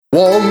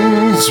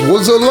Once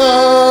was a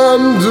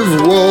land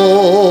of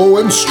woe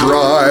and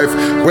strife,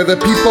 where the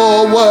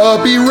people were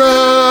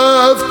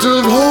bereft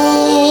of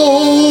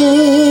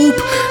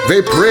hope.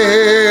 They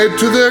prayed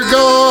to their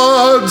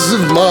gods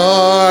of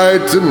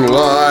might and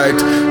light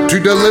to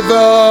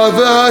deliver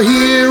the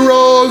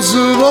heroes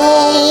of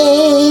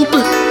old.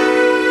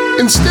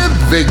 Instead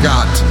they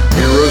got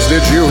heroes.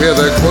 Did you hear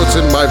the quotes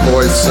in my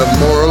voice of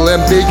moral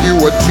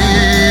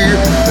ambiguity?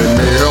 They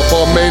may help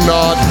or may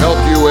not help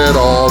you at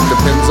all,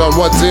 depends on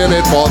what's in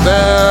it for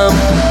them.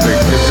 They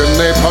kick and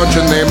they punch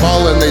and they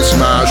maul and they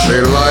smash,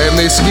 they lie and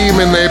they scheme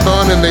and they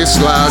burn and they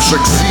slash.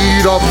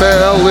 Succeed or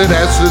fail, it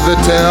adds to the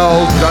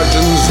tale.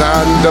 Dungeons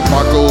and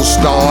Debacle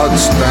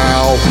starts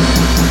now.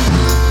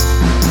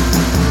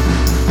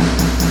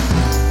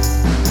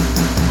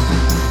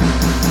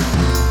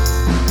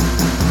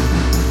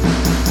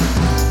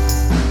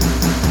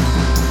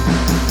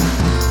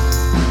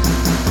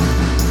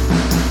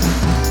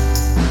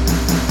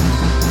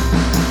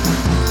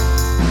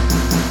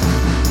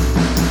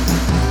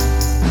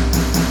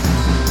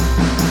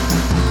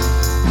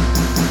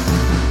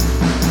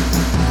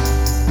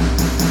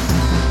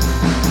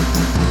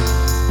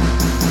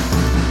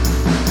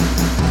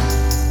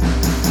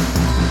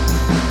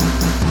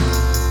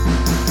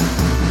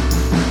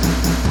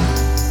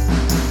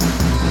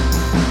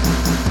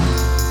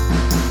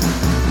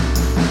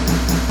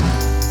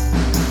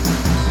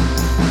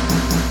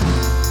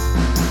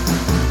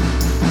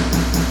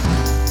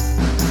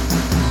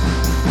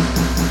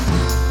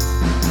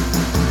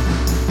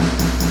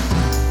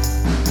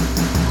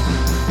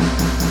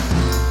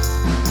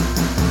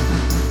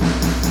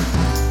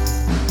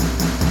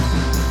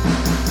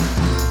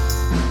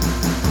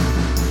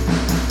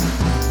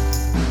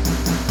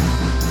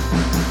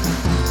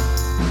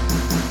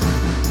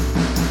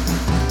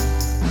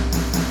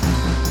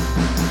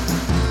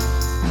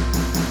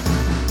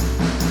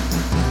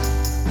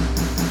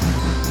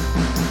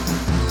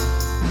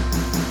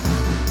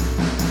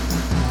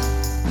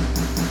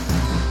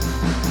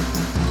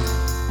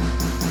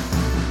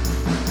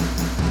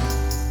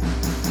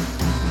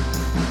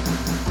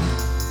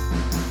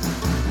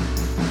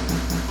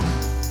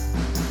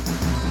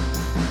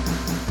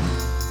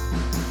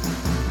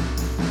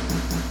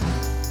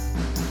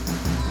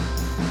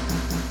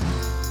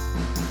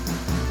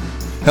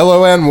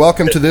 Hello and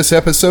welcome to this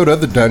episode of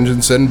the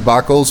Dungeons and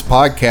Bockles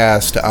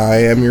podcast.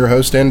 I am your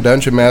host and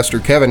Dungeon Master,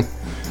 Kevin.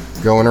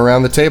 Going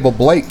around the table,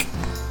 Blake.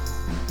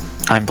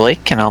 I'm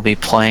Blake, and I'll be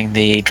playing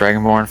the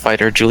Dragonborn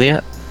fighter,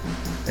 Juliet.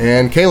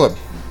 And Caleb.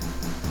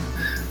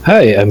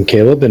 Hi, I'm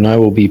Caleb, and I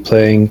will be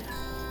playing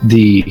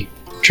the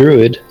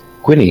Druid,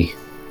 Gwynny.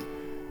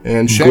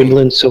 And Shane.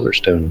 Gwendolyn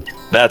Silverstone.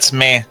 That's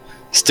me.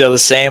 Still the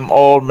same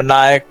old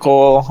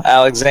maniacal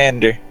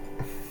Alexander.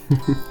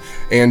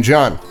 And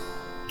John.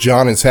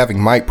 John is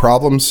having mic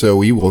problems, so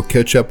we will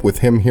catch up with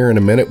him here in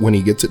a minute when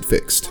he gets it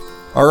fixed.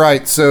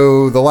 Alright,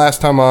 so the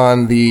last time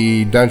on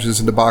the Dungeons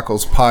and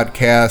Debacles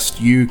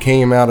podcast, you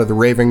came out of the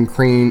Raven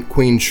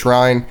Queen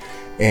Shrine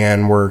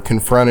and were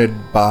confronted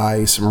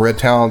by some Red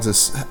Talons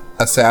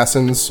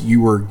assassins.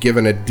 You were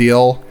given a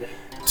deal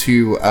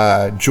to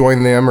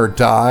join them or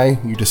die.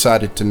 You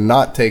decided to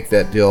not take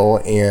that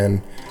deal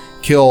and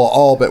kill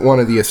all but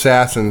one of the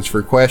assassins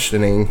for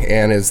questioning,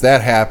 and as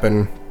that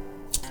happened,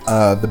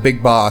 the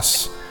big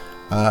boss,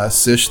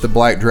 Sish the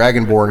Black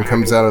Dragonborn,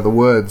 comes out of the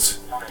woods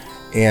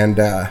and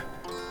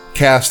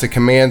casts a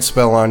command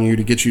spell on you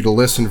to get you to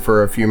listen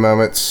for a few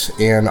moments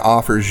and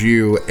offers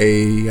you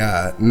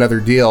another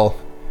deal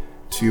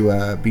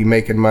to be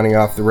making money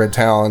off the Red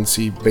Talons.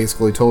 He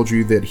basically told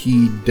you that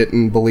he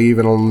didn't believe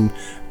in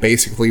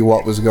basically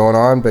what was going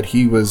on, but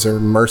he was a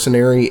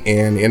mercenary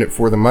and in it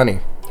for the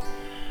money.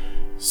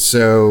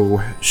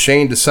 So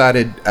Shane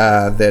decided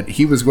that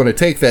he was going to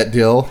take that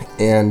deal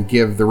and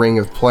give the Ring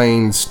of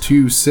Plains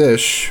to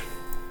Sish,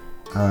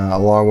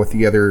 along with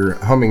the other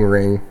Humming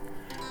Ring.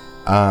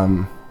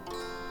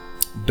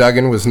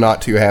 Duggan was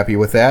not too happy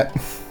with that.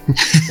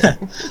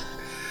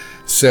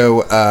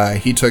 So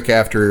he took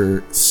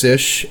after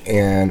Sish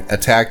and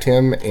attacked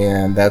him,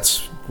 and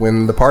that's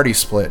when the party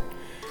split.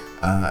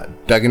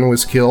 Duggan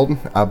was killed,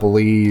 I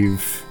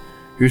believe.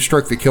 Who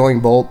struck the killing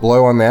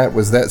blow on that?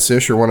 Was that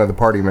Sish or one of the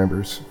party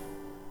members?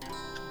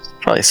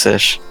 Probably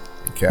Sish.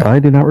 Okay. I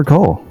do not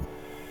recall.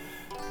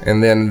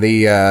 And then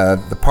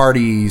the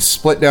party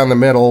split down the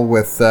middle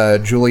with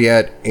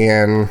Juliet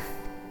and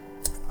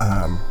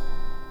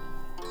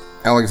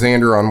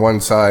Alexander on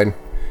one side,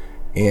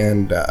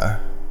 and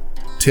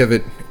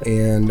Tivit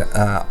and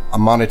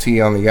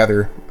Amonati on the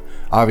other.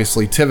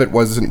 Obviously, Tivit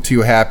wasn't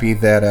too happy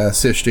that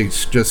Sish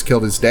just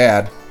killed his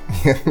dad.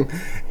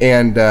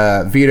 And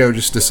Vito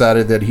just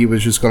decided that he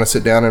was just going to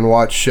sit down and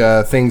watch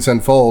things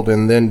unfold,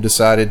 and then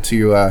decided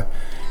to,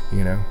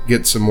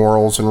 get some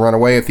morals and run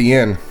away at the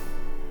end.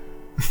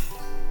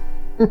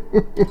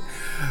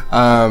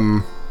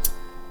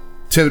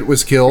 Tivit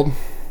was killed.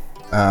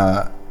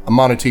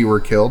 Amonati were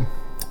killed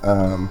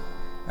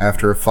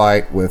after a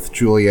fight with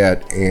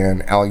Juliet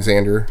and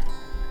Alexander.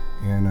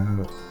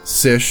 And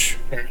Sish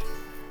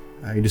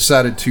He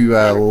decided to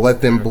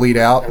let them bleed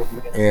out,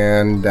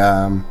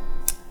 and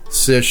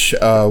Sish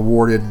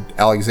awarded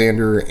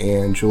Alexander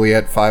and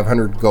Juliet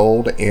 500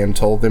 gold and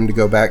told them to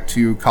go back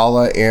to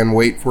Kala and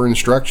wait for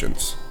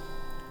instructions.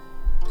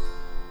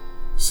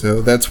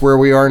 So that's where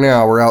we are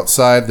now. We're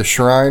outside the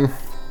shrine.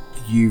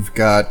 You've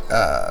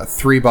got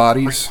 3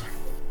 bodies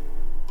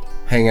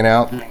hanging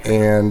out,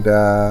 and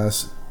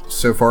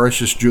so far it's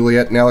just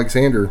Juliet and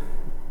Alexander.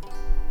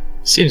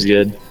 Seems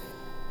good.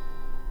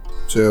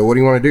 So what do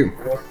you want to do?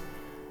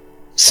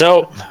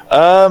 So,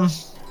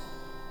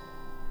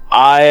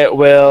 I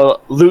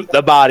will loot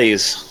the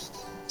bodies.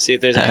 See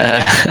if there's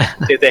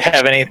see if they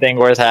have anything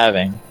worth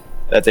having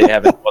that they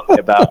haven't told me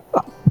about.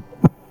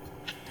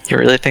 You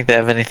really think they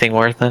have anything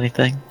worth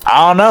anything?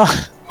 I don't know.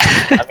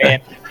 I mean,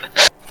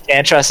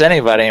 can't trust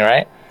anybody,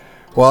 right?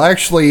 Well,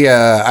 actually,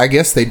 I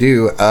guess they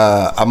do.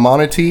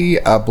 Amonity,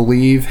 I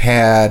believe,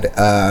 had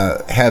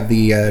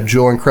the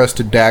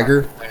jewel-encrusted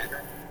dagger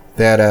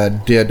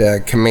that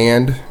did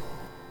command.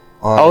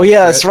 Oh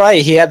yeah, that's right.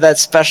 He had that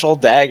special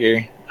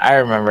dagger. I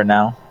remember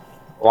now,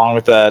 along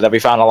with that we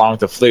found along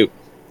with the flute.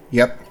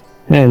 Yep.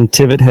 And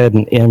Tivit had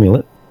an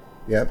amulet.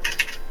 Yep.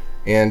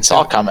 And It's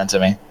all coming to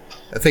me.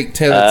 I think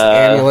Tivit's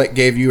amulet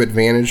gave you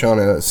advantage on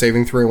a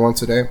saving throw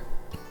once a day.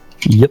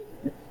 Yep.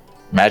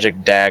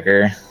 Magic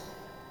dagger.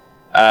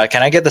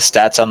 Can I get the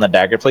stats on the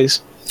dagger,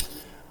 please?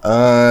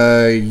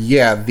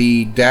 Yeah,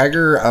 the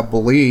dagger, I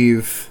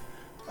believe,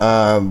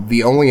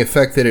 the only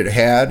effect that it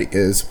had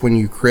is when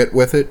you crit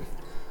with it,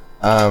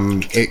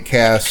 it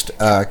cast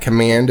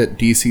command at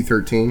DC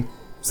 13.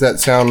 Does that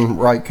sound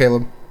right,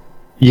 Caleb?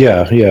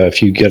 Yeah,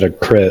 if you get a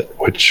crit,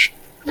 which...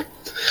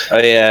 Oh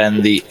yeah,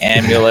 and the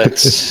amulet,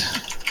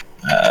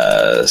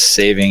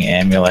 saving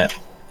amulet,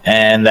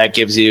 and that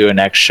gives you an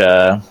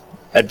extra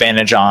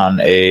advantage on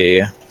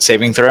a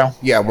saving throw.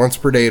 Yeah, once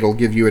per day it'll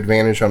give you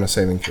advantage on a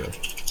saving throw.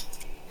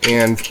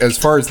 And as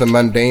far as the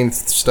mundane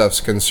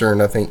stuff's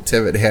concerned, I think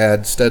Tivit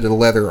had studded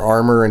leather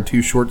armor and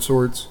 2 short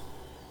swords.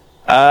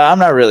 I'm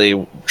not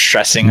really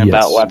stressing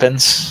about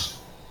weapons.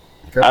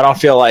 Okay. I don't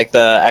feel like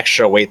the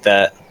extra weight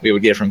that we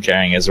would get from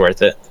carrying is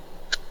worth it.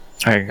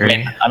 I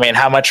agree. I mean,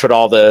 how much would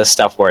all the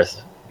stuff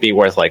be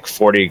worth? Like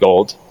 40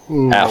 gold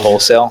at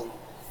wholesale?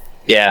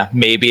 Yeah,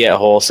 maybe at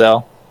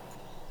wholesale.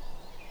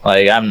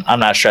 Like, I'm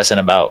not stressing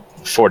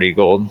about 40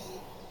 gold.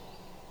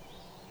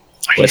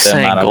 Are you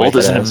saying gold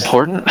isn't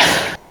important?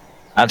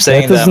 I'm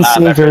saying That doesn't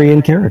seem effort. very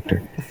in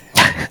character.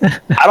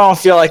 I don't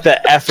feel like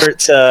the effort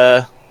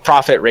to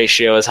profit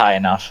ratio is high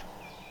enough.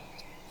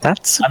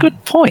 That's a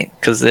good point,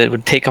 because it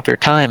would take up your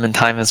time, and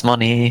time is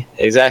money.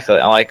 Exactly.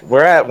 I'm like,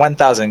 we're at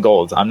 1,000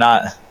 gold. I'm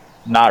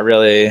not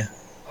really...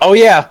 Oh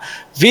yeah,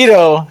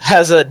 Vito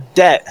has a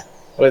debt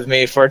with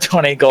me for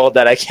 20 gold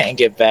that I can't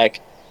get back.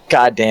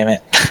 God damn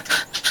it.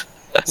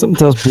 Something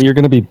tells me you're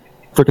going to be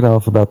freaking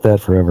off about that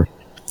forever.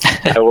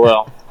 I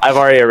will. I've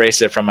already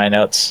erased it from my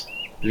notes.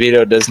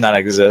 Vito does not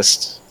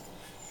exist.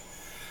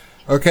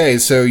 Okay,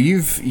 so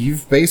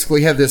you've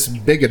basically had this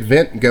big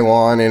event go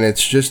on, and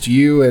it's just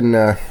you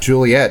and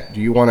Juliet.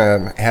 Do you want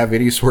to have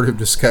any sort of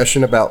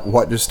discussion about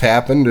what just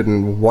happened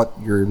and what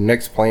your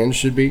next plans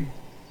should be?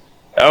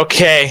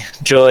 Okay,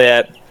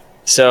 Juliet.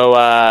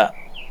 So,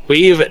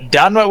 we've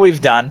done what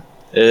we've done.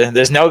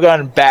 There's no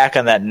going back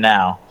on that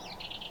now.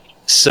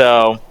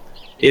 So,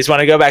 you just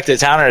want to go back to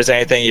town, or is there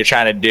anything you're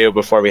trying to do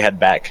before we head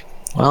back?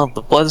 Well,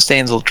 the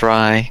bloodstains will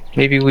dry.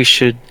 Maybe we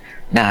should...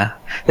 Nah,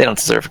 they don't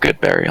deserve a good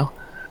burial.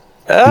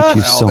 Thank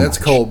you Oh, so that's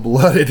much.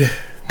 cold-blooded.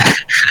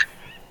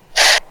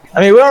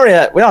 I mean, we don't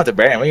have to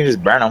bury them. We can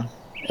just burn them.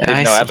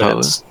 I no suppose.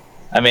 evidence.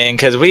 I mean,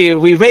 because we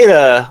made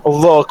a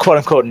little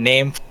quote-unquote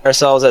name for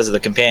ourselves as the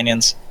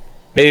companions.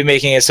 Maybe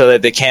making it so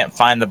that they can't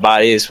find the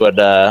bodies would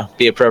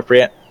be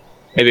appropriate.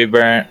 Maybe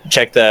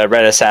check the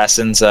Red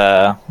Assassins'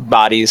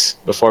 bodies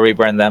before we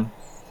burn them.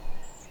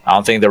 I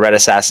don't think the Red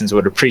Assassins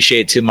would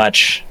appreciate too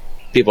much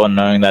people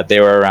knowing that they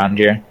were around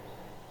here.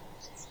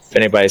 If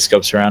anybody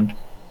scopes around.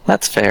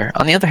 That's fair.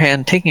 On the other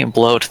hand, taking a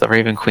blow to the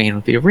Raven Queen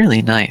would be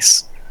really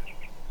nice.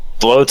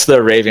 Blow to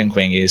the Raven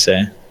Queen, you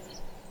say?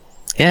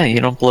 Yeah,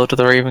 you don't blow to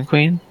the Raven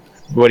Queen?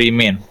 What do you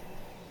mean?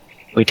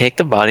 We take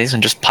the bodies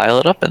and just pile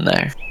it up in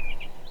there.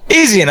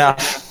 Easy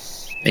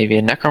enough. Maybe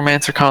a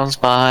necromancer comes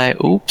by.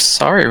 Oops,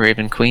 sorry,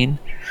 Raven Queen.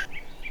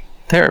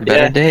 There are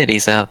better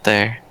deities out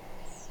there.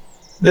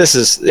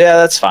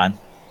 That's fine.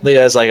 Leave it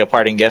as like a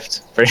parting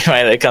gift for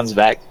anybody that comes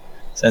back.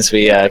 Since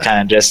we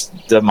kind of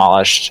just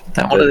demolished.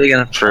 Then what are they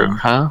going to prove,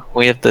 huh?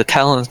 We have the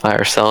Talons by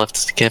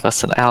ourselves to give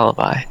us an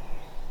alibi.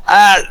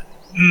 I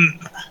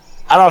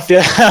don't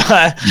feel.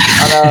 I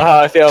don't know how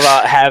I feel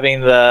about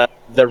having the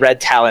Red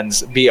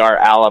Talons be our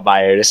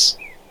alibis.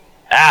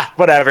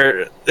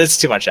 Whatever. It's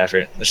too much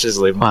effort. Let's just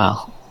leave them.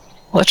 Well,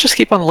 let's just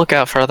keep on the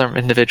lookout for other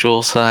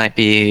individuals that might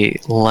be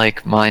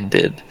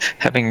like-minded.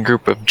 Having a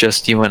group of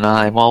just you and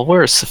I, while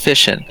we're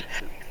sufficient,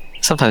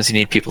 sometimes you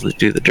need people to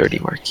do the dirty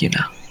work, you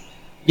know.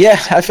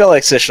 Yeah, I feel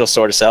like Sish will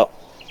sort us out.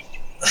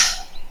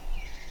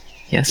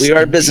 Yes, We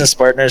are indeed. business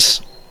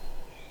partners.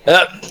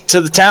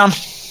 To the town?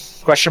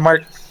 Question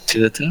mark. To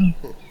the town.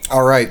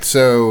 All right,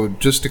 so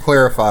just to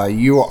clarify,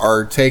 you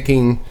are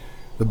taking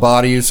the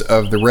bodies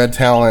of the Red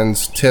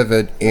Talons,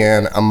 Tivit,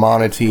 and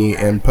Amonity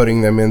and putting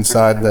them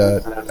inside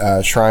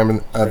the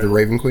shrine of the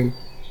Raven Queen?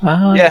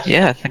 Yeah,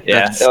 I think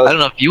Yeah, that's... that was- I don't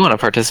know if you want to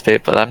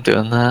participate, but I'm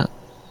doing that.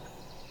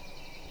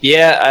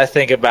 Yeah, I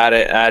think about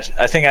it.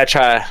 I think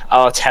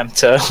I'll attempt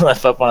to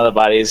lift up one of the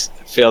bodies,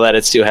 feel that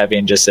it's too heavy,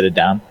 and just sit it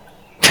down,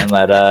 and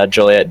let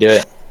Juliet do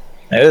it.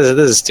 Like,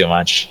 this is too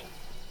much.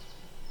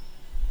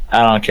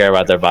 I don't care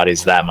about their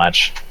bodies that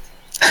much.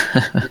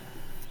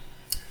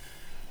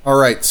 All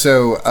right,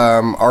 so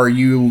are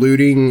you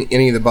looting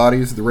any of the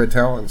bodies of the Red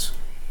Talons?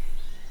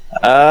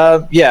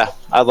 Yeah,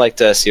 I'd like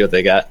to see what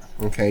they got.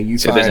 Okay, you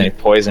See if there's any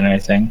find poison or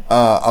anything.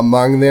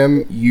 among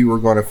them, you are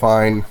going to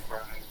find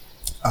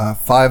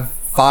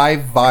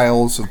five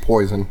vials of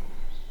poison.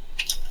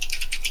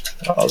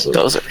 Also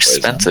Those are poison.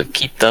 expensive.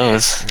 Keep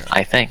those,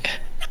 I think.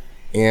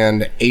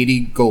 And 80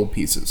 gold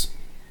pieces.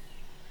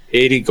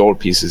 80 gold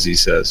pieces, he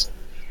says.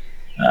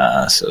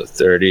 So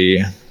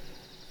 30.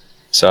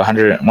 So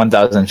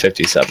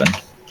 1,057.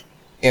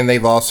 And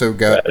they've also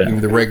got Got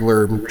it. the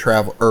regular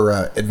travel or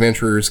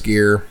adventurer's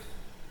gear,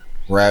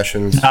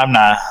 rations. I'm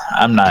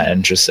not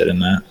interested in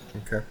that.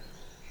 Okay.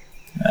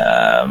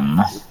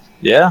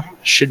 Yeah,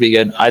 should be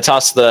good. I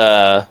tossed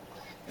the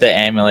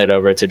amulet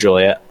over to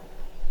Juliet.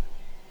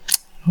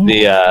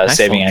 The Nice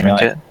saving little amulet.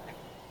 trinket.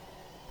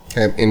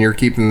 Okay, and you're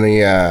keeping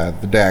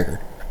the dagger.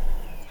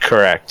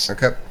 Correct.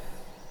 Okay. I'm gonna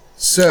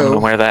So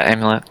wear that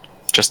amulet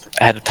just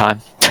ahead of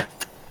time.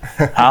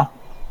 Huh?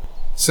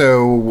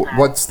 so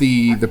what's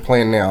the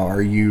plan now?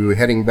 Are you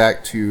heading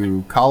back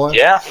to Kala?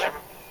 Yeah.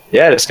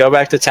 Yeah, just go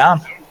back to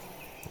town.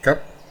 Okay.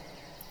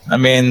 I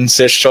mean,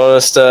 Sish told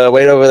us to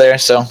wait over there,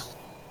 so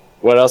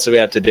what else do we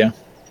have to do?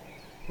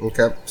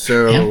 Okay.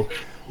 So Yeah.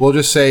 we'll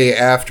just say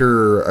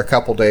after a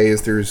couple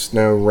days, there's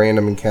no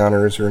random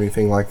encounters or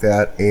anything like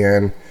that,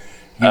 and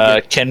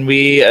Can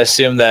we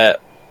assume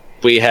that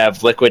we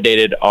have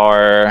liquidated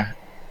our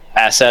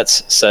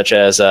assets, such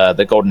as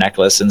the gold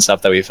necklace and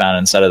stuff that we found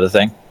inside of the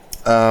thing?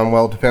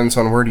 well, it depends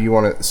on where do you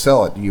want to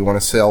sell it. Do you want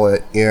to sell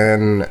it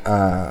in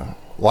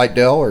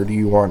Lightdale, or do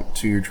you want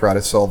to try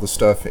to sell the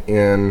stuff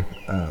in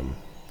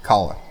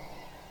Kala?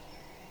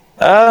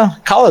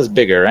 Kala's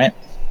bigger, right?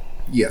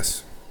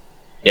 Yes.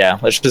 Yeah,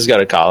 let's just go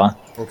to Kala.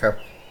 Okay.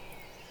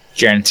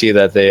 Guarantee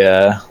that they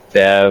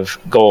have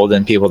gold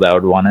and people that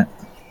would want it.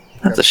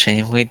 That's a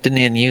shame. We didn't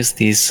even use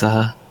these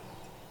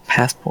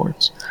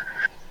passports.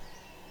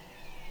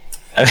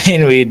 I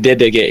mean, we did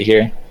to get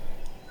here,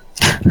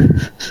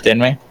 didn't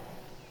we?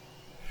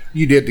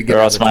 You did to get Or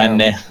out else of my town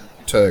name,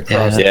 to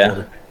cross the Yeah.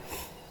 border.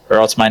 or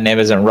else my name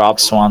isn't Rob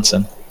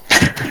Swanson.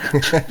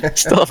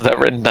 Still have that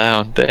written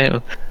down.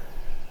 Damn.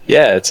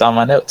 Yeah, it's on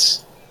my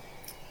notes.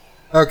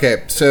 Okay,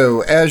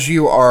 so as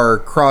you are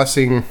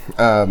crossing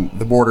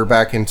the border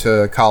back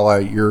into Kala,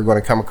 you're going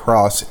to come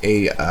across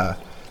a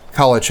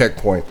Kala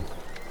checkpoint.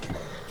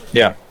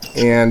 Yeah.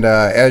 And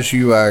as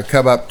you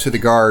come up to the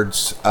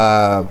guards,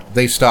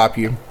 they stop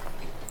you.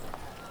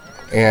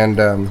 And,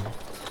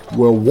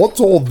 well, what's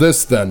all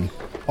this then?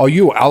 Are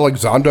you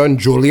Alexander and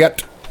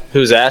Juliet?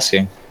 Who's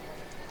asking?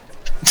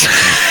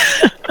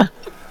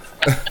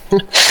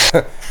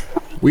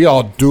 We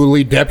are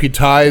duly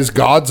deputized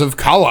guards of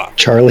Kala.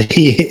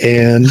 Charlie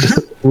and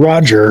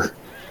Roger.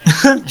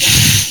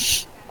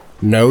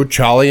 No,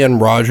 Charlie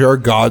and Roger are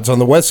guards on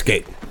the West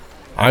Gate.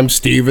 I'm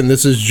Steve and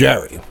this is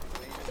Jerry.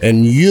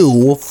 And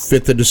you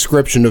fit the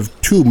description of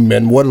two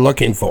men we're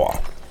looking for.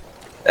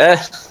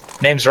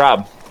 Name's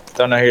Rob.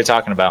 Don't know who you're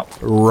talking about.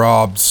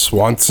 Rob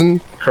Swanson?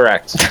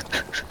 Correct.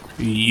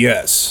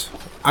 Yes,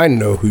 I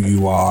know who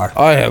you are.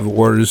 I have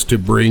orders to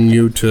bring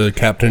you to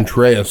Captain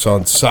Treas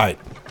on site.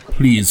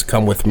 Please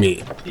come with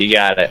me. You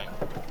got it.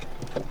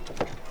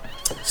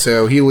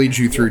 So he leads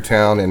you through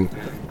town, and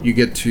you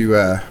get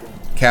to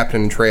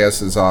Captain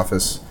Treas's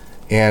office,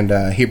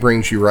 and he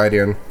brings you right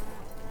in.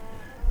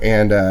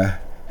 And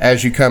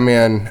as you come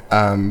in,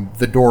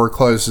 the door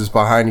closes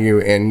behind you,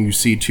 and you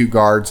see two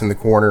guards in the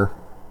corner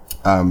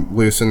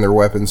loosen their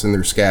weapons in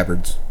their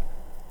scabbards.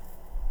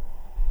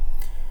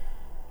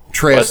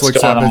 Treas What's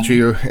looks going up on? at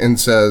you and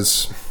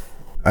says,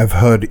 I've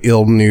heard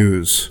ill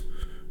news.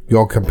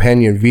 Your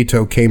companion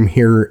Vito came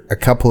here a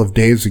couple of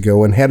days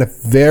ago and had a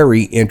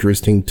very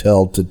interesting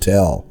tale to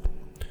tell.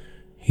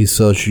 He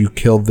says you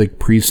killed the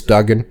priest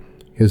Duggan,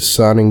 his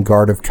son and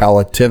guard of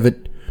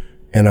Calativit,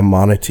 and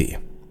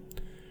Amonity.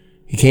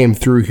 He came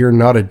through here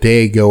not a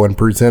day ago and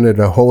presented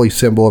a holy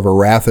symbol of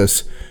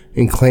Arathis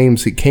and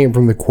claims it came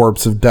from the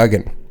corpse of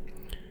Duggan.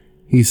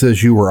 He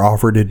says you were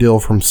offered a deal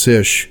from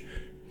Sish.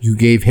 You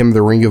gave him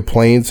the Ring of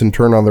Plains and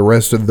turned on the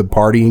rest of the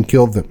party and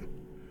killed them.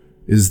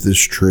 Is this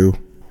true?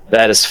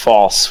 That is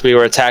false. We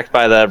were attacked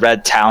by the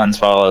Red Talons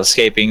while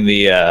escaping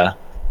the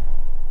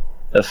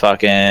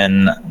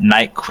fucking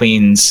Night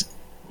Queen's,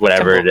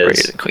 whatever Temple it of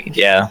is. Raven Queen.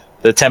 Yeah,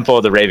 the Temple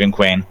of the Raven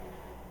Queen.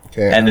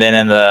 Okay. And then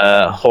in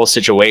the whole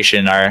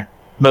situation,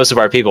 most of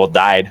our people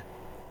died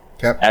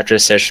Okay. after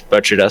Sish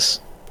butchered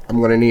us. I'm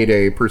going to need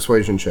a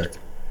persuasion check.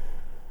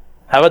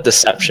 How about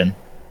deception?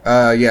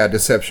 Yeah,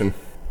 deception.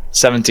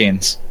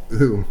 17s.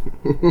 Ooh.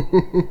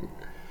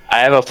 I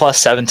have a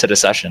 +7 to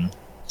deception.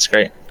 It's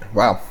great.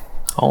 Wow.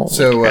 Oh,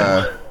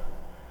 So,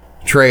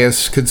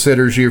 Atreus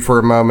considers you for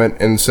a moment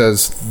and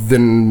says,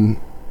 then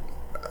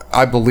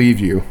I believe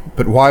you,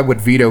 but why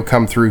would Vito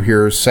come through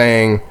here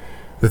saying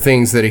the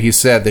things that he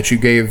said, that you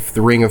gave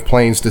the Ring of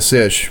Plains to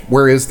Sish?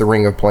 Where is the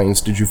Ring of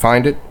Plains? Did you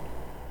find it?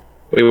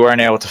 We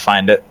weren't able to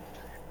find it.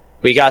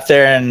 We got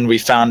there and we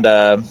found,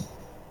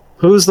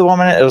 who's the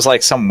woman? It was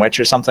like some witch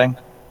or something,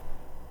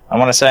 I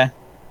want to say.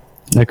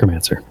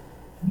 Necromancer.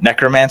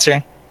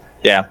 Necromancer?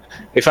 Yeah.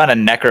 We found a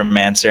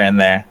necromancer in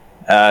there.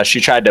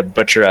 She tried to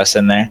butcher us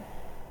in there.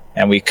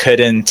 And we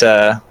couldn't,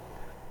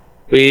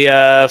 we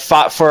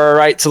fought for our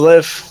right to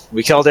live.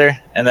 We killed her.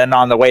 And then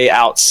on the way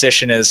out,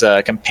 Sish and his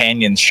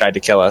companions tried to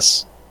kill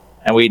us.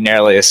 And we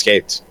narrowly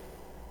escaped.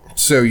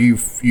 So you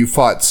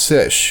fought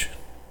Sish.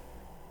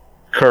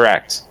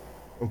 Correct.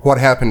 What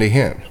happened to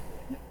him?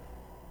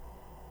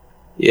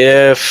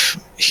 If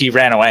he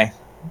ran away.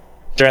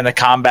 During the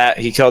combat,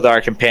 he killed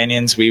our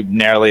companions. We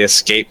narrowly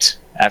escaped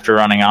after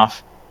running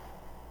off.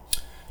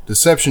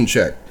 Deception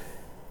check.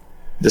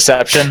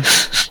 Deception.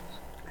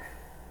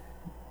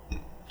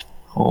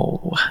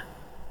 Oh.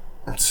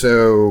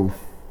 So,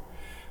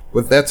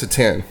 that's a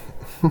 10.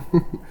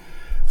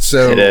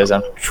 So, It is.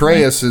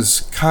 Atreus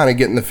is kind of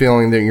getting the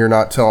feeling that you're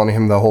not telling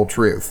him the whole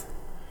truth.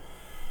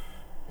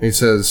 He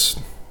says,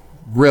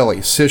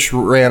 really, Sish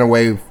ran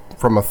away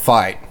from a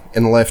fight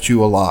and left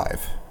you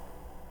alive.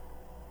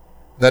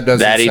 That doesn't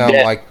That he sound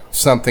did. like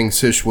something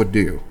Sish would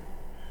do.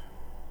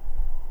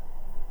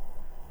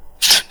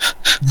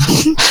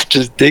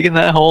 Just digging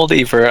that hole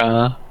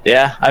deeper,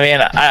 Yeah, I mean,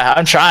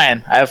 I'm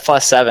trying. I have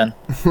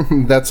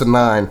 +7. That's a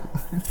 9.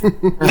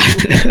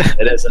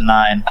 It is a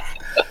 9.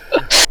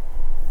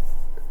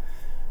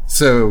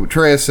 So,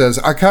 Atreus says,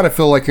 I kind of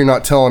feel like you're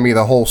not telling me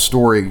the whole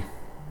story.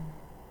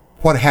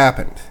 What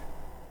happened?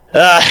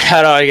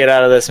 How do I get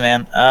out of this,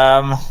 man?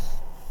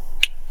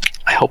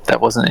 I hope that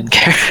wasn't in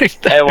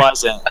character. It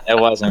wasn't. It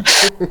wasn't.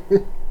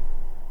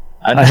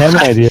 I have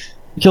an idea.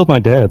 You killed my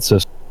dad, so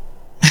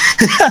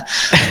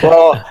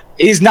Well,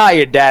 he's not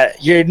your dad.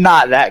 You're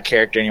not that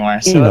character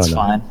anymore, so No, that's no.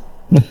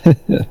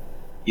 fine.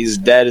 He's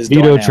dead as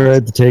Vito doornails.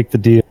 tried to take the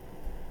deal.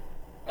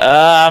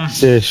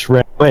 Sish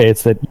ran away.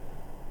 It's that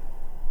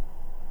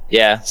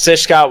Yeah,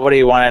 Sish got what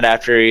he wanted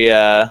after he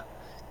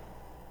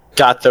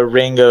got the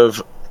ring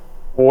of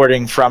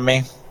warding from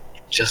me.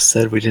 Just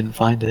said we didn't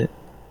find it.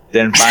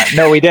 Didn't find.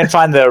 No, we didn't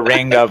find the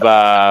ring of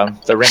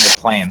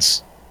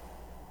plains.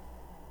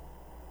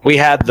 We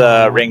had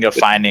the ring of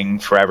finding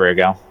forever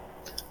ago.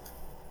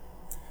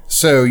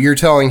 So, you're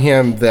telling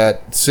him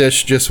that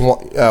Sish just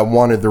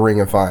wanted the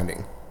Ring of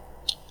Finding.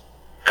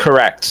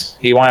 Correct.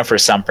 He wanted it for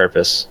some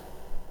purpose.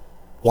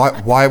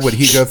 Why would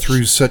he go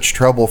through such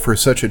trouble for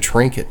such a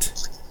trinket?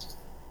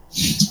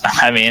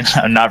 I mean,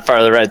 I'm not part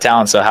of the Red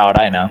Talon, so how would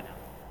I know?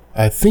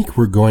 I think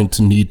we're going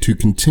to need to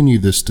continue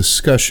this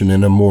discussion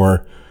in a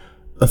more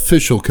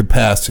official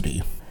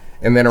capacity.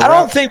 And then I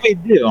don't think we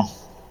do.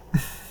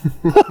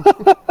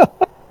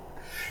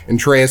 And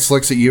Atreus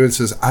looks at you and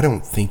says, I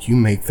don't think you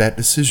make that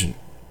decision.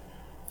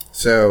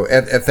 So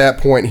at that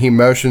point, he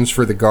motions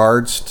for the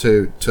guards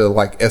to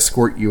like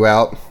escort you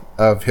out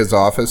of his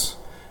office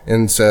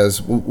and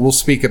says, we'll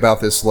speak about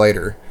this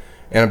later.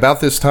 And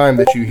about this time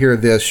that you hear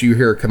this, you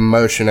hear a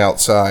commotion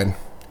outside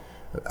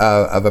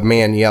of a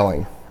man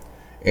yelling.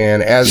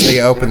 And as they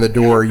open the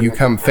door, you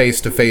come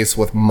face to face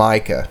with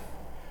Micah.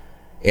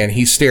 And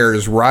he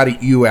stares right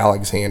at you,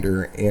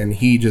 Alexander, and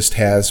he just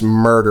has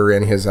murder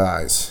in his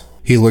eyes.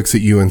 He looks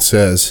at you and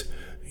says,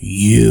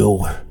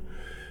 You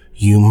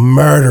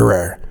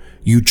murderer,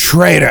 you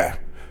traitor,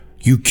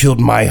 you killed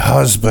my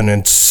husband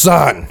and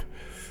son.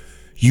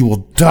 You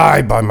will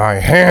die by my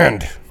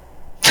hand.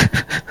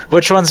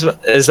 Which one's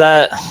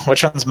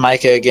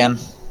Micah again?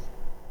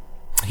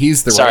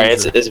 He's the Sorry,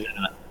 ranger.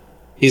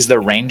 he's the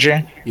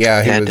ranger.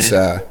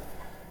 Yeah,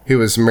 he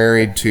was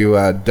married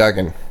to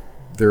Duggan.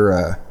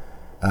 They're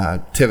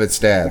Tivitt's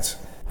dads.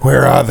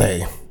 Where are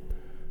they?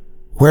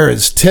 Where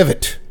is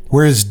Tivit?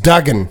 Where is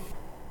Duggan?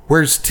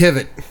 Where's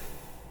Tivit?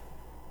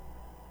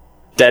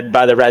 Dead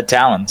by the Red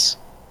Talons.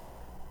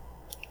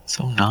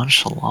 So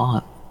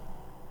nonchalant.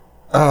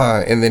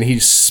 And then he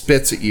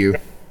spits at you.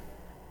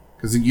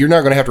 Because you're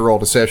not going to have to roll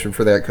deception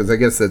for that, because I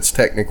guess that's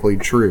technically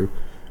true.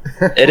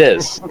 It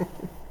is.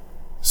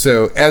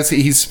 So as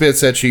he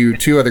spits at you,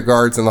 two other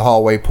guards in the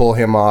hallway pull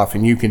him off,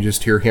 and you can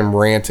just hear him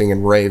ranting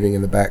and raving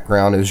in the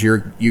background as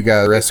you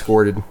guys are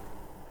escorted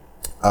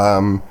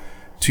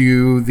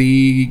to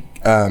the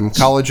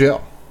college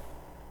jail.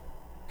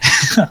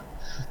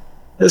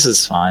 This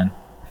is fine.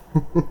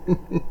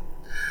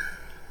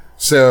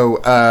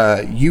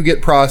 So you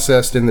get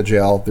processed in the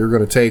jail. They're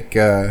going to take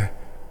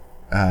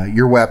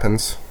your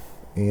weapons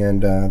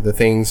and the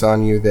things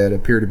on you that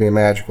appear to be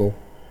magical.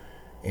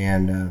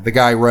 And the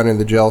guy running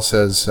the jail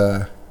says,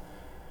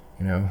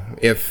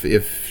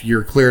 if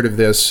you're cleared of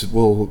this,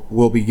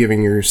 we'll be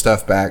giving your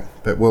stuff back,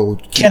 but we'll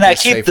keep Can I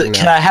this safe for now.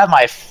 Can I have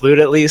my flute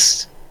at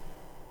least?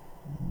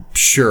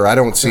 Sure, I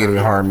don't see any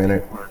harm in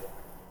it.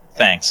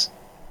 Thanks.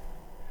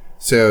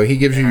 So he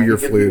gives you your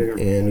flute,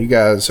 and you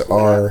guys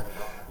are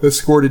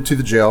escorted to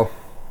the jail.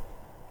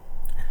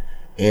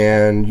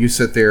 And you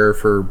sit there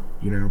for,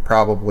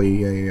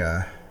 probably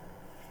a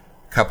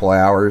couple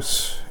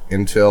hours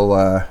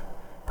until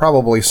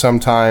probably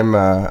sometime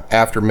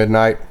after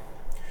midnight.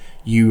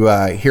 You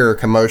hear a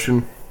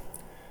commotion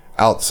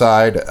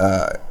outside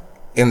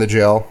in the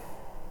jail.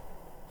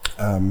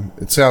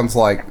 It sounds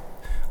like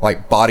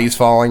bodies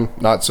falling,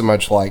 not so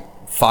much like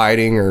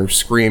fighting or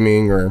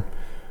screaming or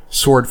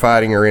sword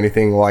fighting or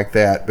anything like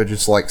that, but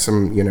just like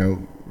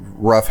some,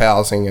 rough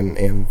housing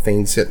and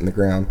things hitting the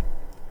ground.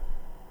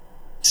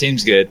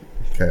 Seems good.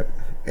 Okay.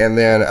 And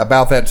then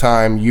about that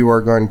time, you are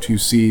going to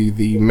see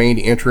the main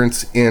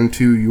entrance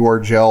into your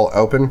jail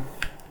open.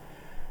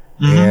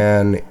 Mm-hmm.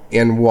 And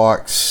in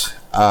walks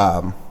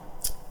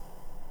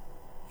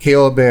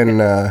Caleb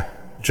and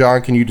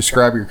John. Can you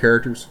describe your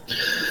characters?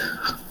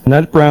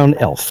 Nut brown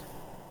elf.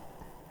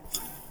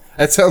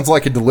 That sounds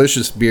like a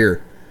delicious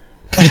beer.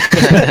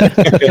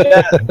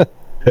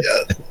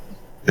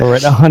 All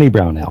right, a honey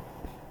brown elf.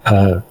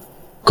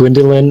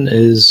 Gwendolyn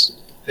is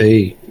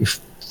a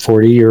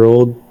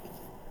 40-year-old,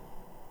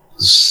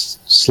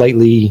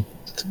 slightly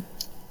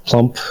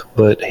plump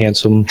but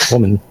handsome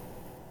woman.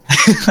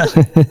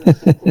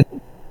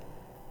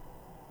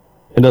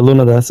 And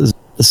Lunadas is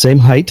the same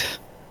height.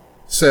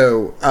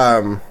 So,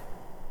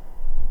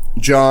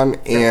 John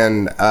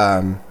and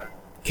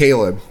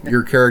Caleb,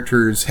 your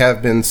characters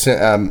have been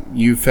sent.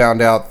 You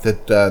found out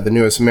that the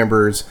newest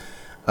members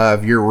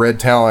of your Red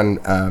Talon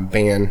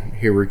band,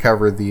 who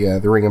recovered the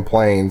Ring of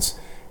Plains,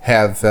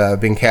 have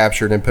been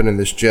captured and put in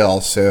this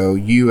jail. So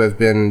you have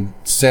been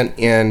sent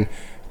in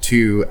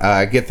to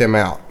get them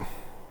out.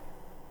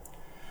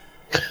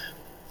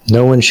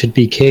 No one should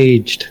be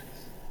caged.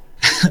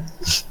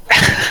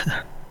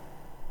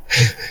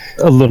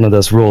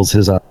 Lunadas rolls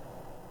his eye,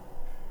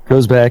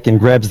 goes back and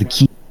grabs the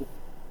key.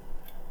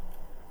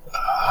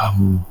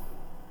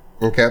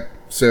 Okay,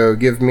 so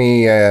give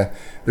me.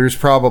 There's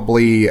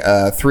probably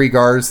 3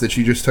 guards that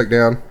you just took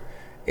down,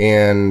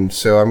 and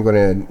so I'm going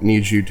to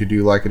need you to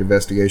do like an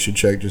investigation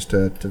check just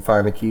to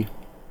find the key.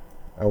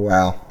 Oh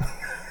wow!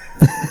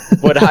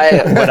 Would I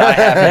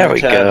have There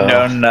we go.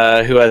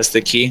 known who has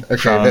the key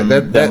from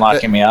them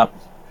locking me up?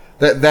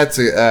 That's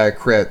a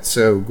crit.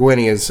 So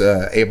Gwenny is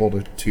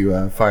able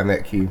to find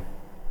that key.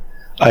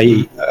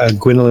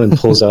 Gwendolyn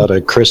pulls out a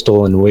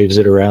crystal and waves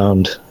it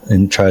around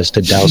and tries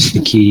to douse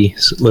the key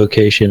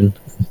location.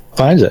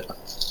 Finds it.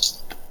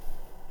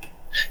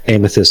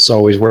 Amethysts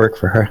always work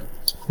for her.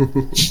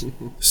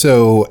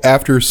 So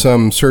after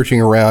some searching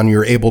around,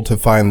 you're able to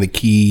find the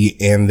key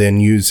and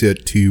then use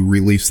it to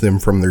release them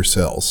from their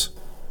cells.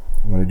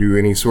 Want to do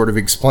any sort of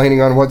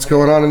explaining on what's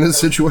going on in this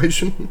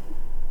situation?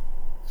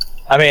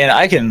 I mean,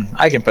 I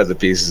can put the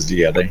pieces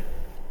together.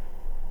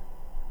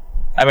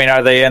 I mean,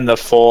 are they in the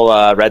full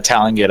Red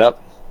Talon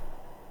get-up?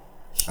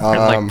 Or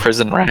like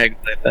prison rags,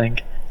 I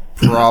think.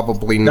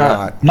 Probably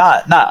not.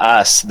 Not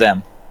us,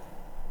 them.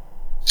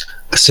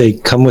 I say,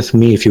 come with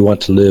me if you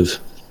want to live.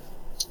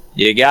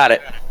 You got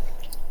it.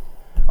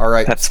 All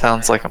right. That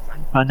sounds like a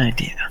fun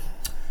idea.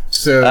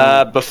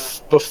 So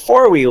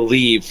before we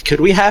leave,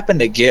 could we happen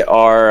to get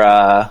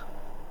our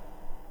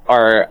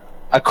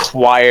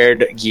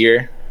acquired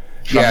gear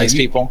from these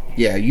people?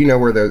 Yeah, you know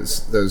where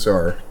those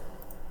are.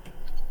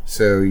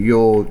 So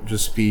you'll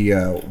just be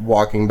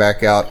walking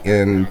back out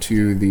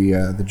into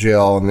the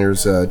jail, and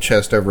there's a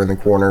chest over in the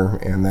corner,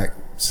 and that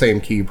same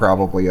key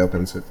probably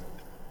opens it.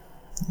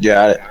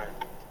 Got it.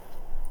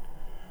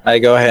 I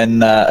go ahead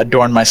and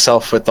adorn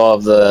myself with all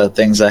of the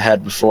things I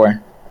had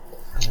before.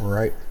 All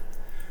right.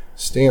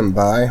 Stand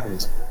by.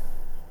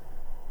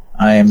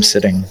 I am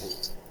sitting.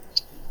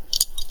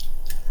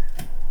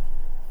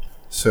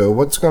 So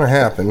what's going to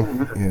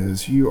happen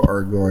is you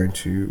are going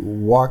to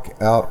walk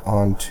out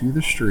onto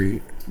the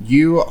street.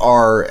 You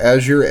are,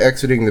 as you're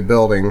exiting the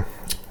building,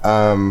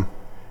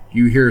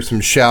 you hear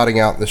some shouting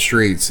out in the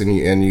streets,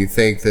 and you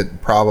think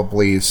that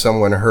probably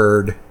someone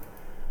heard.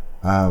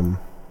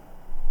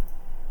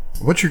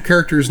 What's your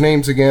characters'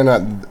 names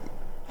again?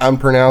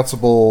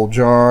 Unpronounceable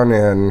John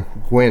and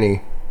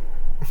Gwenny.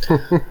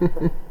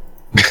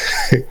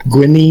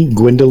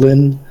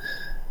 Gwendolyn,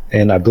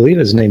 and I believe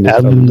his name is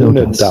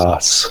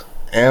Lunadas.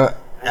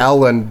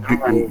 Alan,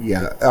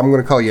 yeah, I'm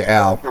going to call you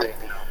Al.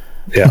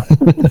 Yeah.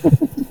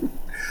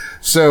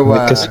 So,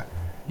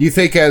 you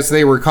think as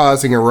they were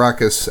causing a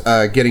ruckus,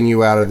 getting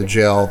you out of the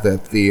jail,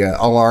 that the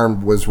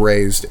alarm was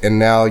raised, and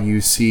now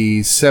you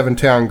see 7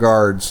 town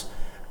guards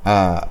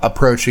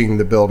approaching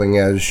the building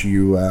as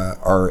you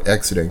are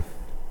exiting.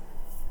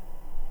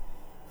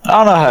 I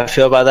don't know how I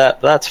feel about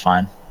that, but that's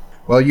fine.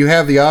 Well, you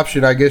have the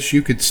option. I guess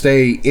you could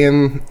stay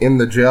in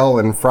the jail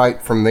and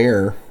fight from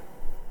there,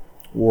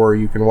 or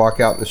you can walk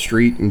out in the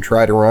street and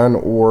try to run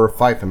or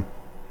fight them.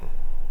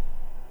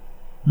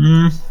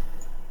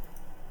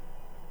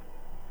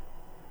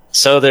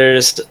 So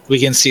we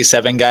can see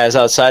 7 guys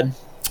outside?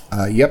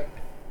 Yep.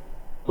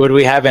 Would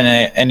we have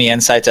any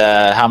insight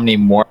to how many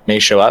more may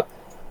show up?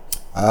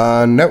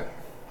 Nope.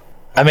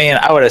 I mean,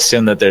 I would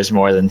assume that there's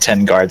more than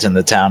 10 guards in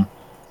the town.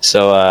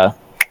 So,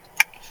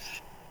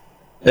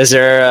 is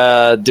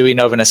there, do we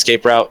know of an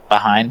escape route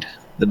behind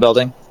the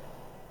building?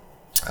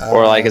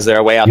 Or, like, is there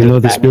a way out You the know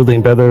this back?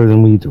 building better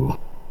than we do.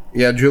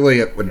 Yeah,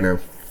 Juliet would know.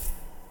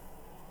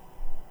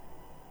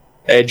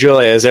 Hey,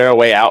 Julia, is there a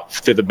way out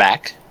through the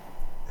back?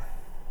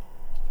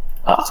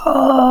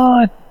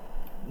 No,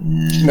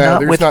 Not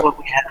there's with not. what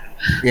we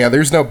have. Yeah,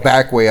 there's no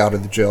back way out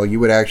of the jail. You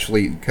would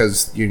actually,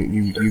 because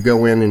you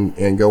go in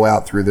and go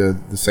out through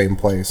the same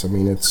place. I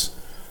mean, you're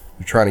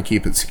trying to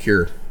keep it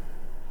secure.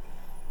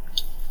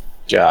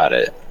 Got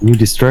it. You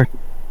distract.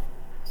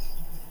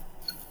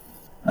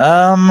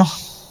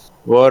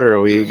 What are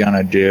we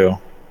gonna do?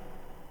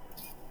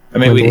 I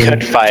mean, we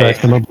could fight.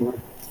 Distract them up.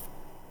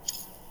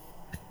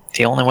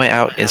 The only way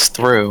out is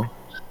through.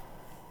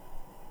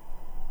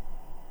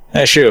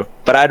 That's true,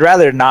 but I'd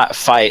rather not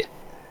fight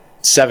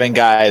 7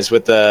 guys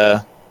with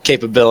the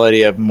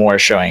capability of more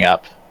showing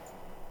up.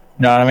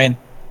 You know what I mean?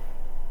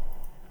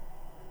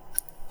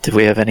 Do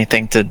we have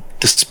anything to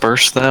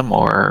disperse them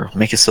or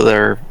make it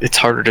so it's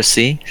harder to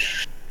see?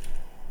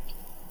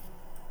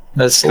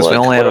 Let's Because we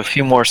look. only have a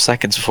few more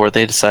seconds before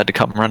they decide to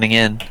come running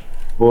in.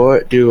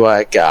 What do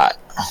I got?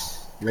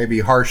 Maybe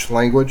harsh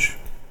language.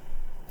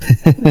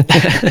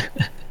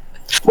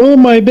 Oh,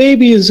 my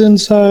baby is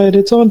inside.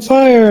 It's on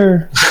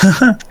fire.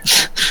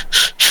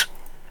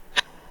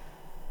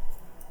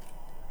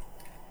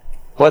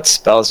 What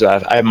spells do I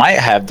have? I might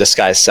have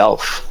Disguise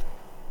Self.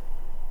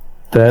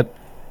 That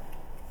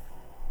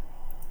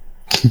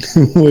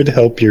would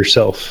help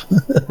yourself.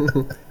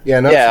 Yeah,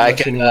 not Yeah, so I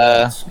much can, anyone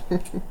else.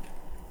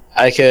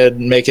 I could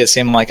make it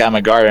seem like I'm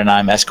a guard and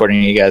I'm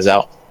escorting you guys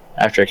out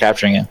after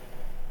capturing it.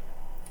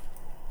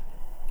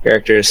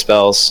 Character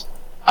spells.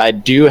 I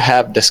do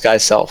have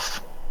Disguise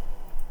Self.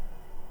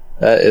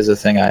 That is a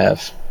thing I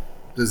have.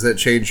 Does that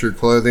change your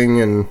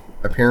clothing and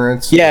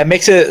appearance? Yeah, it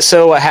makes it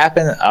so what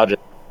happened. I'll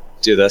just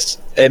do this.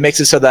 It makes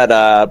it so that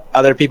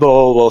other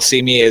people will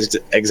see me as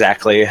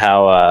exactly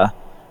how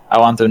I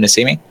want them to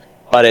see me,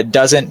 but it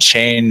doesn't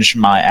change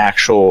my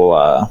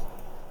actual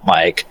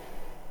like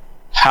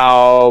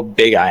how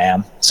big I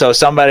am. So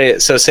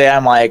say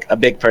I'm like a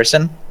big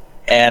person,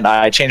 and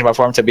I change my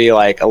form to be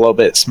like a little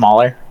bit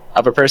smaller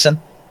of a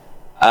person.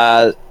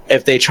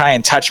 If they try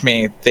and touch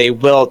me, they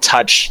will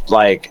touch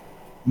like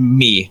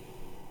me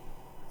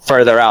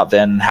further out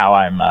than how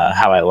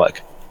I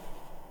look.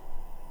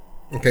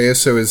 Okay,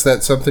 so is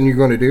that something you're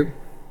going to do?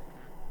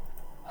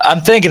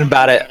 I'm thinking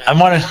about it. I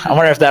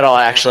wonder if that'll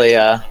actually,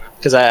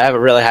 because I have a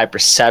really high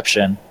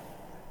perception.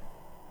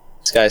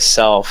 This guy's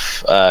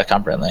self,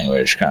 comprehend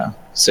language, kind of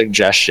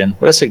suggestion.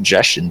 What does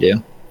suggestion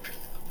do?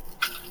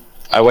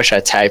 I wish I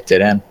typed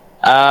it in.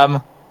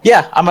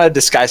 Yeah, I'm gonna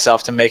disguise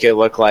self to make it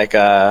look like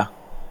I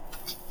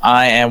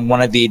am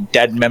one of the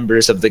dead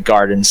members of the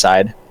guard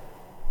inside.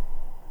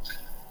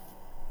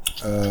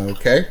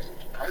 Okay.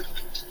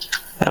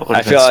 That would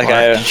I feel like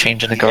I-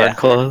 change into guard yeah.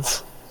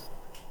 clothes.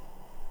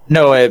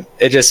 No, it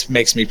just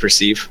makes me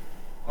perceive.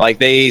 Like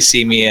they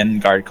see me in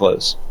guard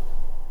clothes.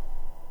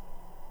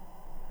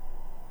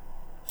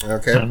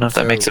 Okay. I don't know if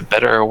that so makes it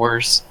better or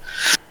worse.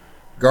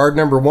 Guard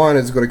number 1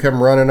 is going to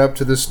come running up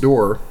to this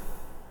door,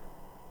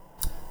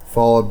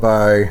 followed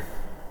by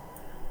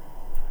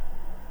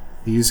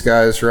these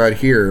guys right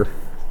here.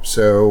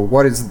 So,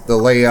 what is the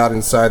layout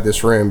inside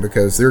this room?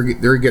 Because they're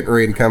getting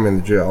ready to come in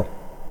the jail.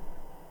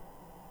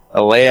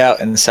 A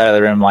layout inside of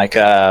the room, like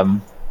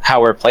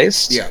how we're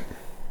placed. Yeah.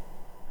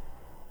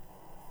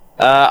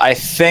 I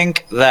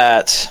think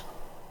that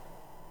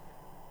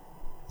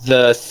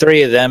the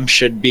 3 of them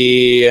should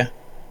be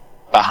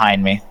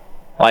behind me.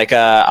 Like,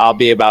 I'll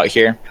be about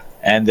here,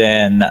 and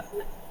then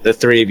the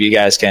 3 of you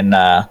guys can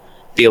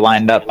be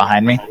lined up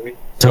behind me,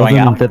 Tell going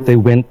them out. that they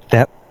went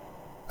that.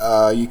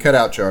 You cut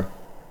out, John.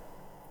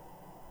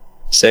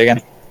 Say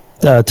again?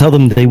 Tell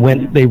them they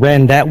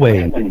ran that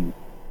way.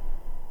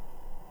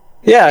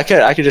 Yeah,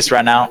 I could just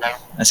run out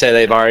and say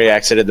they've already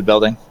exited the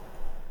building.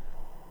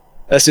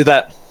 Let's do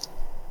that.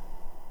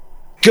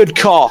 Good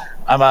call.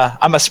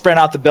 I'm a sprint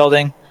out the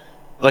building,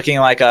 looking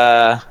like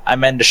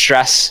I'm in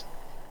distress,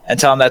 and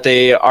tell them that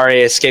they already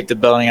escaped the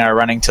building and are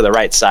running to the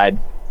right side.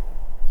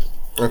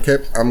 Okay,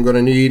 I'm going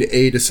to need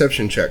a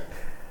deception check.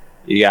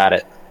 You got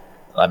it.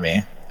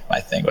 My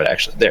thing would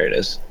actually, there it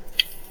is.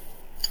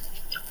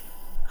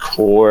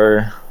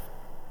 Core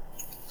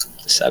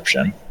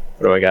deception.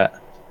 What do I got?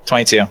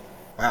 22.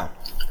 Wow.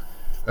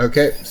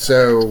 Okay,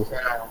 so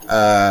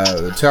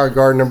the tower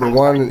guard number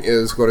 1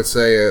 is going to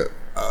say,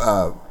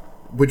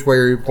 which way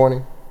are you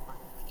pointing?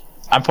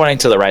 I'm pointing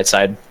to the right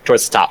side,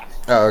 towards the top,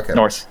 Oh, okay.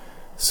 north.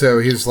 So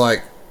he's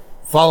like,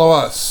 follow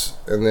us.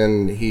 And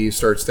then he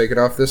starts taking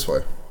off this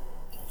way.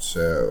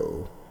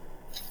 So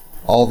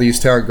all these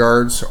town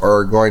guards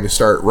are going to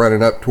start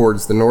running up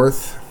towards the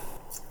north.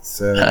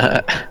 So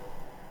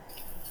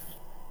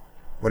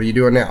what are you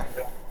doing now?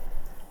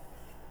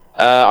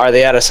 Are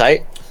they out of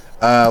sight?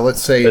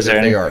 Let's say Is that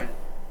there they any- are.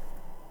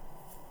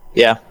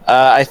 Yeah.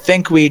 I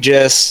think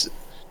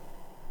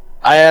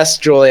I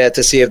asked Juliet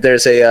to see if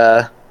there's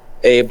a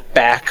a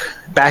back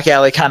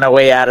alley kind of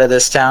way out of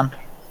this town,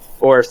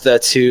 or if the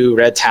two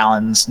Red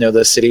Talons know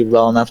the city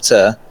well enough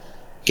to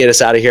get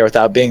us out of here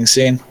without being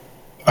seen.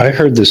 I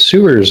heard the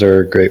sewers are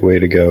a great way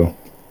to go.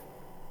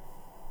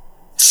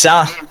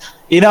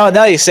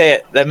 Now you say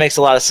it, that makes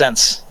a lot of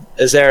sense.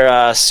 Is there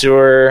a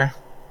sewer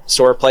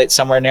plate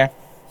somewhere near?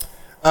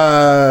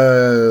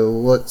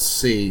 Let's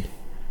see.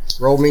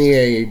 Roll me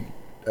a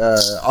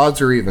odds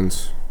or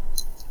evens.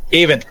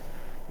 Even.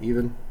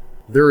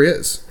 There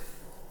is.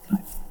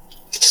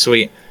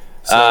 Sweet.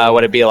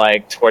 Would it be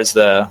like towards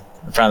the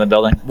front of the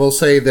building? We'll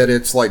say that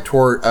it's like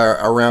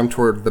around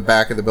toward the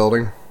back of the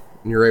building,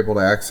 and you're able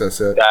to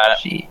access it.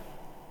 Got it.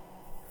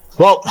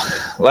 Well,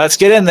 let's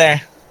get in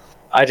there.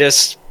 I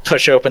just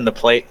push open the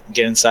plate,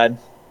 get inside,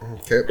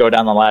 Okay. go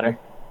down the ladder.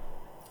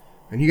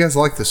 And you guys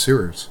like the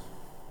sewers.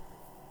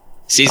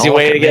 It's easy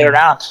way to get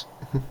around.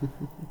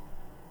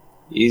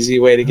 Easy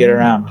way to get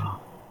around.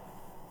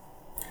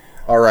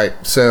 All right.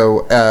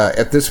 So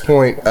at this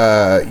point,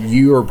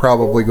 you are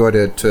probably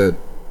going to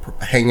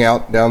hang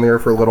out down there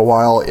for a little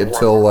while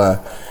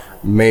until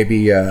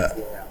maybe a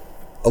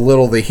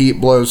little the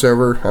heat blows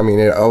over. I mean,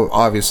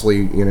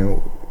 obviously,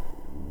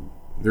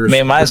 there's.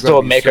 Might as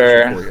well make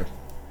our.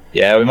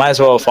 Yeah, we might as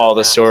well follow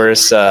the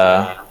stores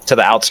to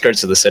the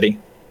outskirts of the city.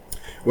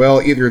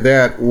 Well, either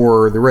that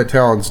or the Red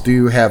Talons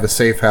do have a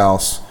safe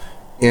house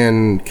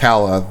in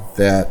Calla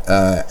that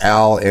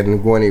Al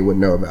and Gwenny would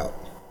know about.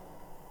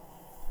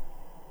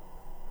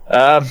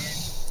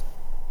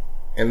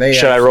 And they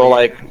should I roll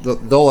like?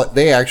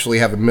 They actually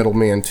have a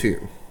middleman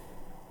too.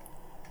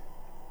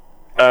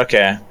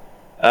 Okay.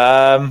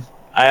 I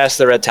asked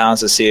the Red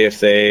Talons to see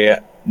if they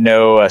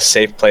know a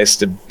safe place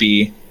to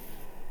be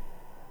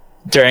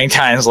during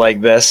times like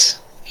this.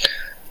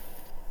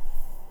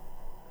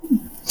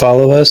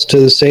 Follow us to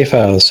the safe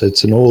house.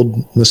 It's an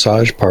old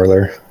massage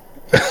parlor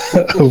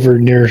over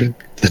near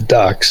the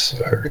docks.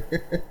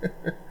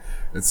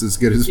 It's as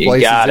good as You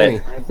place got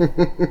as it.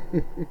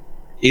 any.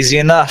 Easy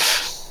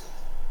enough.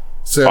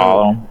 So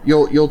Follow.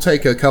 you'll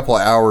take a couple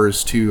of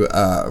hours to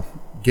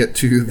get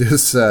to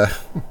this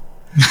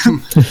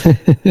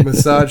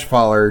massage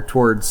parlor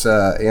towards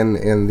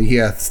in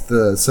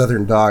the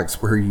southern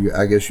docks where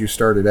I guess you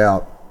started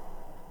out.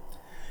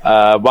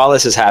 While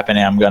this is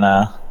happening, I'm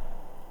gonna.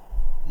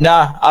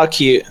 Nah, I'll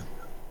queue.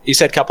 You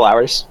said couple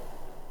hours.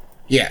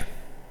 Yeah.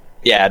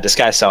 Yeah,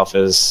 disguise self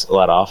is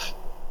let off.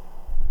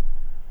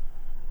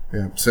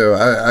 Yeah. So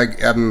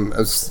I'm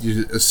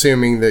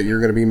assuming that you're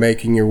going to be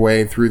making your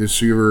way through the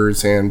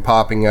sewers and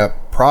popping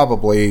up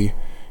probably,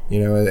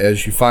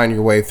 as you find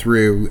your way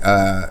through.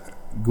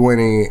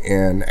 Gwenny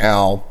and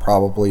Al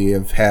probably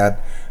have had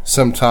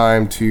some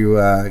time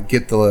to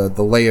get the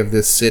lay of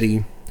this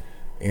city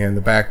and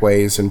the back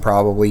ways and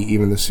probably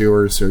even the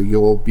sewers, so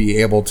you'll be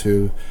able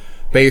to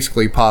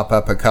basically pop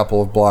up a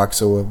couple of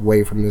blocks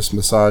away from this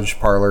massage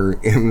parlor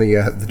in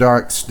the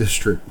Docks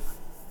district.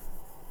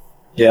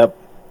 Yep.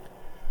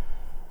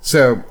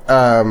 So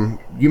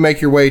you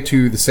make your way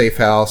to the safe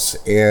house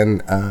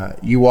and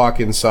you walk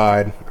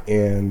inside,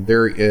 and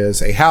there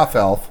is a half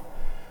elf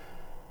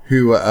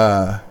who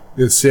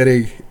is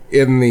sitting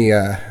in the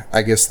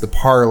I guess the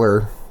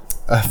parlor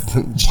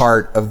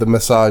part of the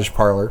massage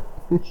parlor.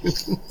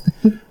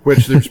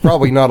 Which there's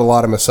probably not a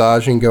lot of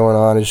massaging going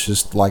on. It's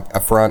just like a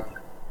front,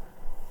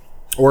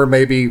 or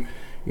maybe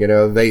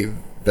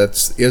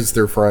is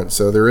their front,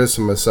 so there is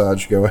some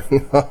massage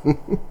going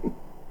on.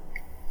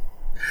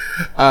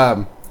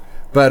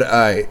 But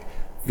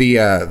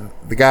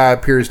the guy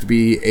appears to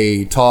be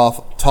a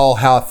tall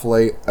half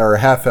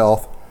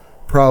elf,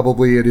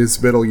 probably in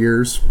his middle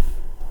years.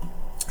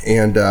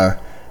 And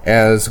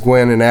as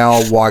Gwen and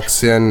Al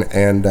walks in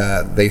and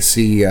they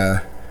see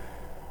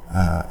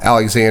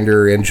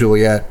Alexander and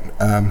Juliet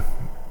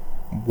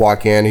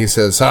walk in, he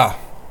says,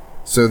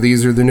 so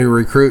these are the new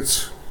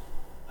recruits?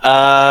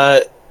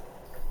 I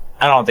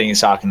don't think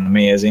he's talking to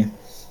me, is he?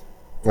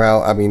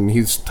 Well, I mean,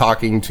 he's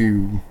talking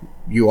to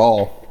you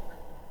all.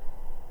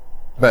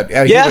 But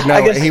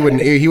he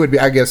would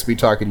I guess be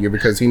talking to you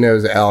because he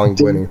knows Al and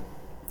Gwenny.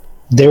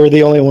 They were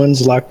the only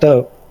ones locked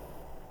up.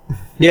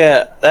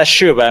 Yeah, that's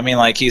true, but I mean,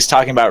 like, he's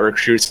talking about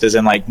recruits as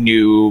in, like,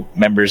 new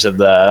members of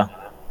the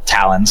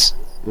Talons.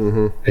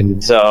 Mm-hmm.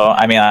 And So,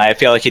 I mean, I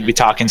feel like he'd be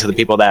talking to the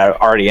people that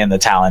are already in the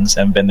Talons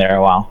and been there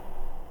a while.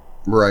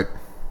 Right.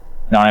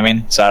 You know what I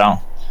mean? So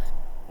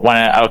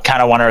I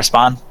kind of want to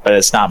respond, but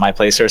it's not my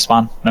place to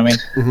respond. You know what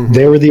I mean?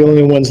 they were the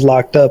only ones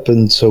locked up,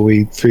 and so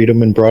we freed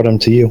them and brought them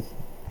to you.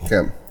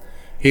 Okay.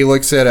 He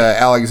looks at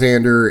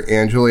Alexander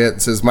and Juliet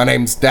and says, my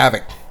name's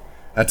Davik.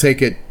 I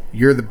take it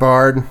you're the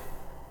bard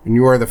and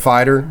you are the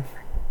fighter?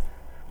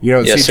 You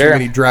don't Yes, see sir. too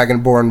many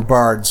dragonborn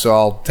bards, so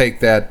I'll take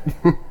that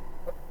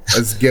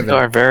as You given.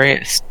 are very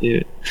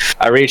astute.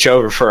 I reach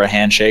over for a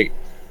handshake.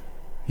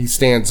 He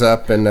stands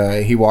up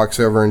and he walks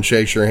over and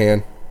shakes your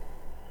hand.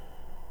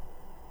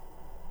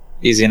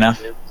 Easy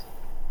enough.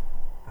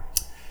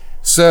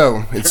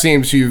 So, it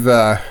seems you've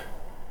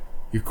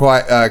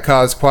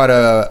caused quite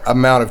a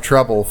amount of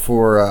trouble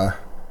for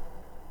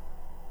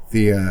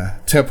the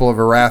Temple of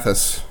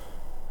Arathis.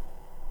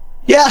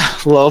 Yeah,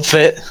 a little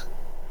bit.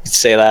 You'd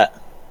say that.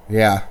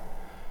 Yeah.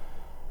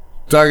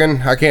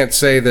 Duggan, I can't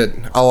say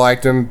that I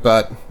liked him,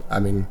 but, I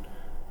mean,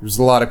 there's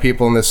a lot of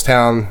people in this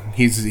town.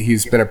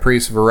 He's been a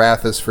priest of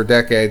Arathis for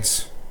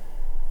decades.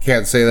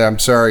 Can't say that I'm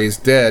sorry he's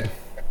dead.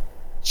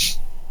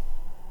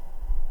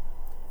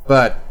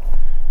 But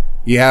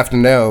you have to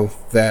know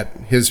that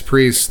his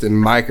priest and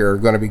Micah are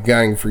going to be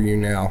gunning for you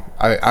now.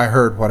 I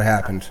heard what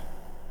happened.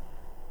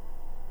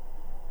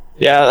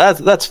 Yeah,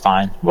 that's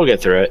fine. We'll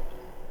get through it.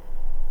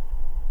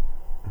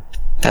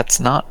 That's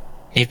not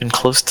even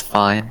close to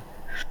fine.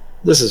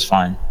 This is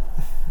fine.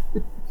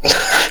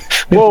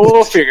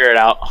 we'll figure it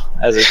out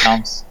as it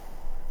comes.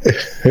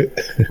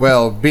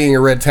 Well, being a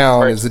Red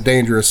Talon is a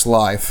dangerous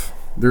life.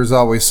 There's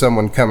always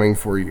someone coming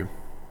for you.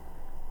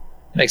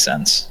 Makes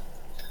sense.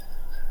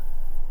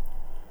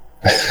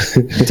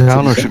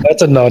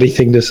 That's a naughty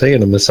thing to say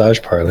in a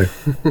massage parlor.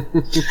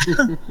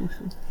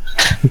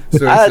 So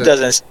That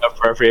doesn't seem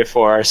appropriate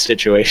for our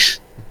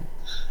situation.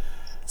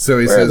 So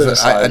he Where are the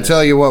says, I massages?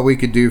 tell you what we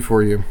could do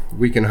for you.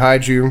 We can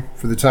hide you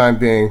for the time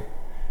being,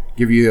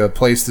 give you a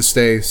place to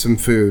stay, some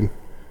food,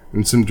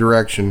 and some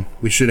direction.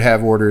 We should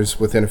have orders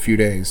within a few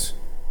days.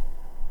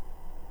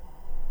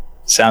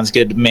 Sounds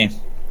good to me.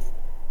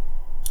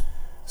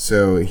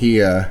 So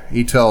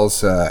he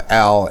tells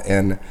Al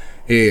and,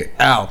 hey,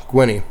 Al,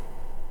 Gwynny,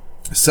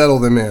 settle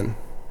them in.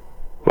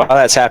 While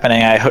that's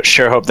happening, I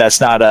sure hope that's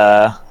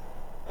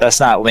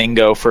not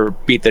lingo for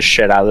beat the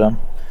shit out of them.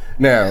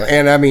 No,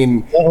 and I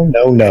mean,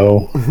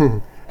 No.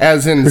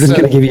 as in, We're just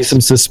going to give you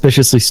some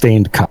suspiciously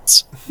stained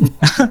cuts.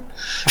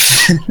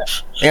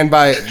 and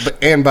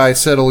by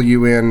settle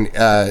you in,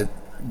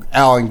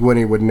 Al and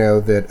Gwynny would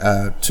know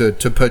that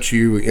to put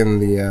you in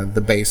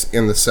the base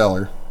in the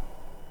cellar.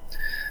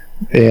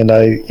 And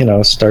I,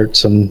 start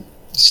some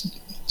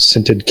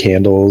scented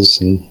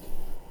candles and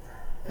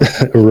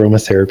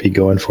aromatherapy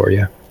going for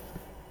you.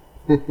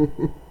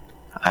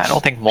 I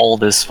don't think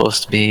mold is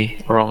supposed to be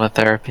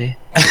aromatherapy.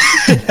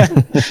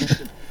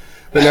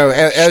 But no,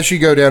 as you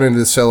go down into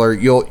the cellar,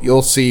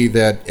 you'll see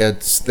that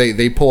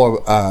they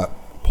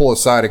pull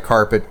aside a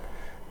carpet,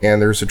 and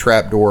there's a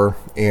trap door,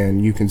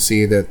 and you can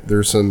see that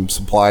there's some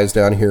supplies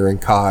down here and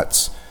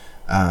cots.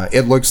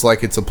 It looks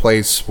like it's a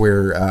place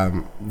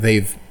where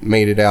they've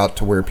made it out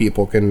to where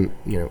people can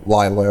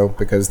lie low,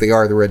 because they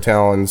are the Red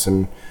Talons,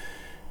 and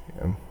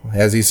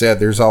as he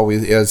said, as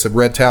a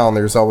Red Talon,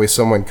 there's always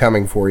someone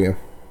coming for you.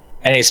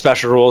 Any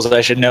special rules that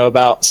I should know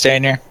about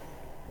staying here?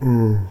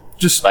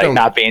 Just Like don't,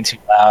 not being too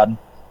loud.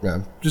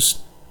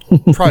 just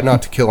try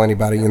not to kill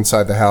anybody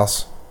inside the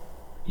house.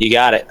 You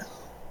got it.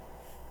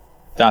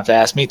 Don't have to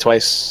ask me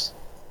twice.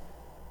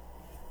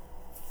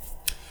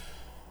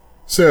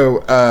 So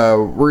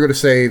we're going to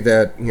say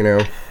that,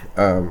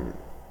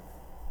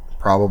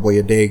 probably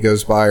a day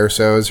goes by or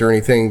so. Is there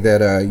anything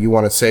that you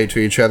want to say to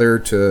each other,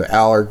 to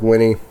Al or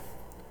Gwynny?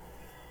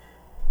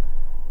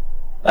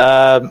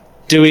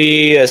 Do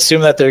we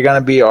assume that they're going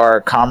to be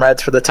our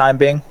comrades for the time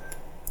being?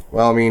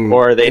 Well, I mean,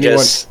 Or are they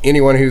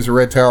anyone who's a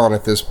Red Talon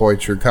at this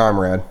point is your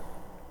comrade.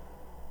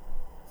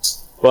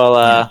 Well,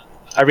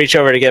 I reach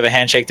over to give a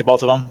handshake to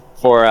both of them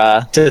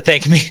to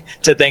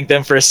thank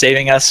them for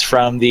saving us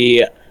from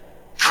the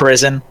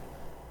prison,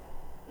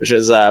 which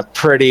is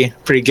pretty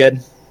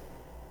good.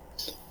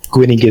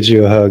 Gwynny gives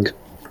you a hug.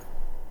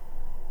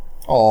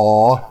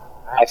 Aww.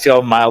 I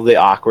feel mildly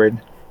awkward.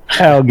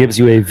 Al gives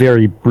you a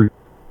very brief.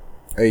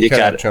 Hey, You cut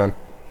got out, it. John.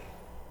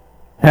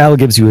 Al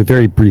gives you a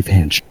very brief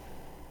handshake.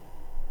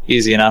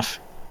 Easy enough.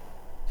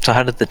 So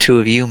how did the two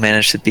of you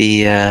manage to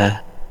be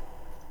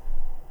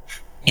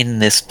in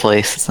this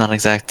place? It's not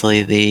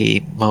exactly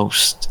the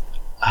most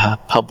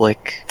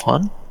public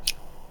one.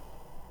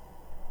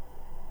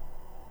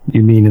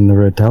 You mean in the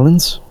Red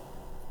Talons?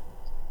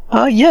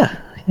 Yeah.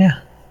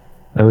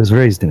 I was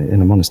raised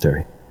in a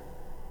monastery.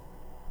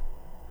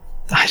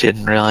 I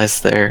didn't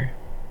realize their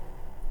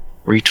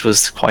reach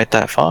was quite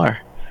that far.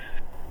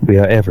 We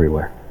are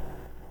everywhere.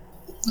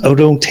 Oh,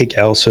 don't take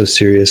Al so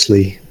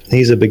seriously.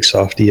 He's a big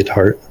softy at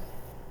heart.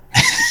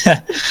 I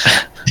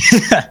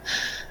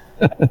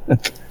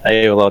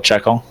gave a little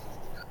chuckle.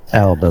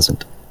 Al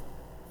doesn't.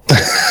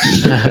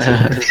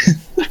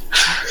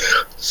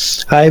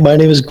 Hi, my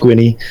name is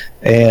Gwynny,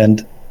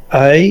 and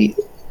I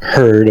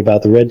heard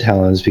about the Red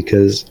Talons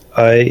because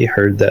I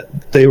heard that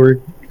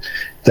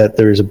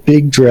there's a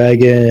big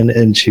dragon,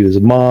 and she was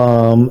a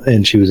mom,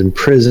 and she was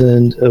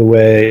imprisoned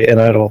away, and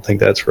I don't think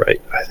that's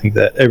right. I think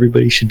that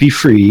everybody should be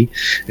free,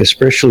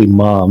 especially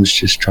moms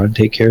just trying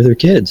to take care of their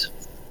kids.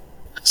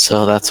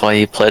 So that's why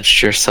you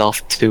pledged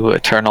yourself to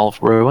eternal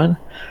ruin?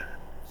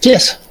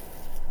 Yes.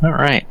 All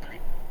right.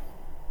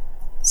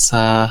 It's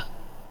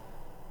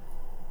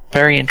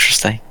very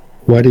interesting.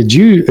 Why did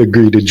you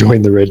agree to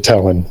join the Red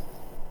Talon?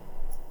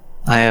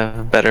 I have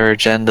a better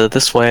agenda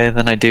this way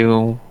than I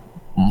do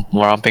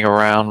romping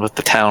around with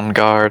the town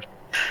guard.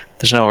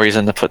 There's no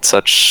reason to put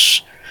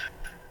such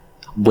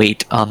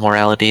weight on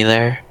morality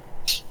there.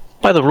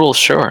 By the rules,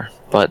 sure,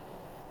 but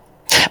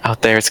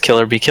out there it's kill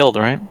or be killed,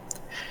 right?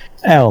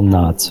 Al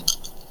nods.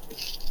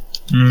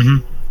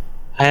 Mm-hmm.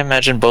 I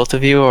imagine both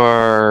of you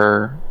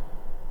are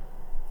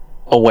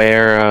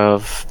aware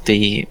of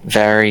the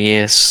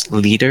various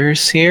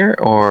leaders here,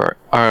 or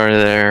are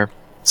there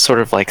sort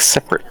of like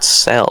separate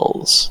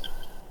cells?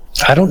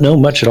 I don't know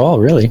much at all,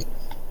 really.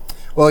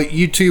 Well,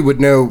 you two would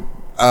know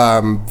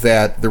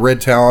that the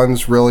Red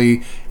Talons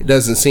really, it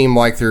doesn't seem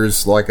like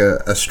there's like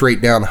a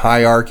straight down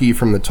hierarchy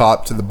from the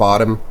top to the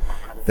bottom,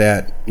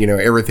 that, you know,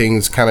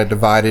 everything's kind of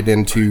divided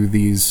into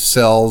these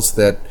cells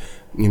that,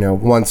 you know,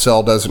 one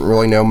cell doesn't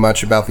really know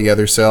much about the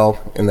other cell,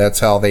 and that's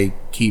how they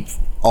keep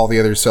all the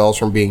other cells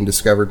from being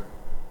discovered.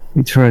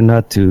 We try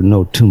not to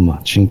know too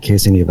much in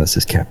case any of us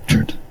is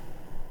captured.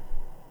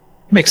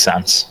 Makes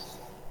sense.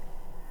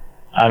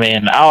 I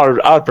mean,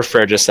 I would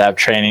prefer just to have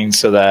training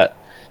so that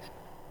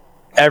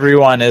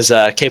everyone is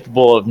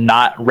capable of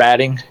not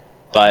ratting,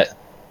 but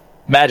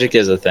magic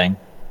is a thing.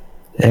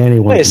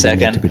 Anyone Wait a can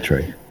be made second. to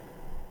betray.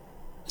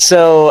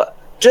 So,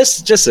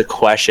 just a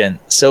question.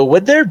 So,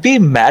 would there be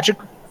magic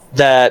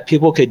that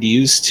people could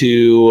use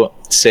to,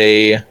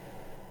 say,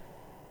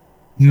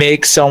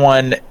 make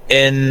someone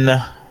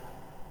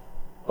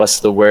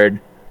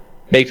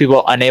make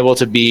people unable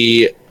to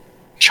be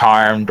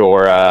charmed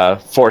or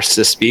forced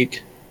to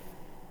speak?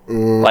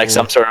 Like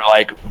some sort of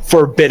like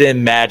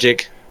forbidden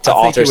magic to I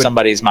think alter it would-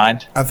 somebody's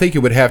mind? I think it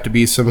would have to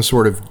be some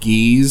sort of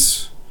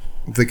geese.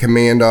 The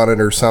command on it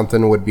or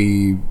something would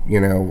be, you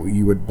know,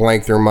 you would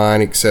blank their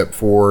mind except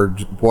for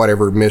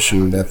whatever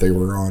mission that they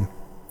were on.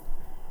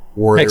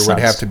 Or Makes there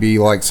would sense. have to be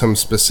like some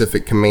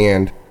specific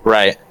command.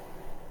 Right.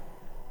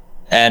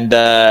 And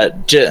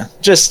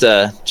just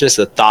a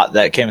thought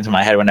that came into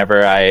my head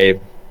whenever I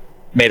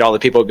made all the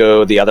people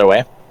go the other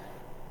way.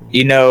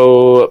 You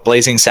know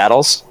Blazing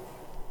Saddles?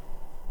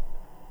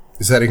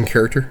 Is that in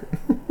character?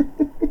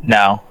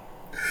 No.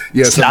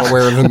 Yes, I'm not.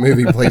 aware of the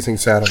movie Blazing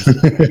Saddles.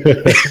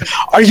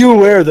 Are you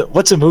aware of that?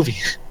 What's a movie?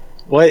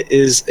 What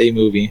is a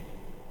movie?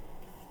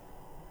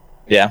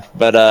 Yeah,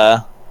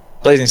 but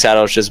Blazing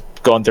Saddles was just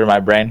going through my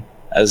brain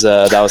as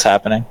that was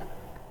happening.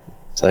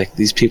 It's like,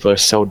 these people are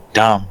so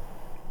dumb.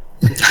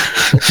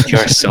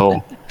 You're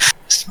so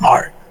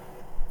smart.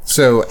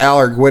 So, Al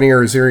or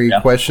Gwynnier, is there any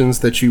Yeah. questions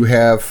that you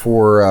have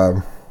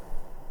for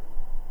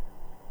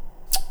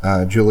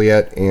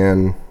Juliet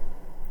and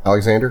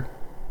Alexander?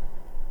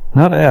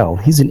 Not Al.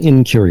 He's an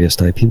incurious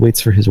type. He waits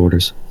for his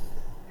orders.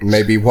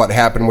 Maybe what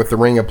happened with the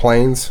Ring of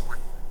Plains?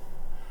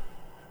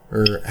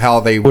 Or how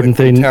they Wouldn't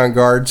went from they- town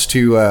guards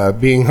to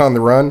being on the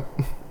run?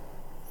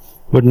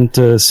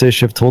 Wouldn't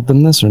Sish have told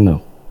them this or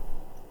no?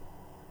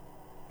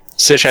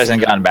 Sish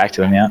hasn't gotten back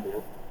to him yet.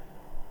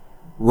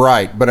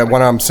 Right, but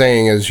what I'm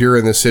saying is you're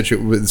in this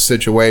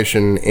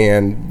situation,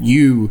 and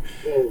you,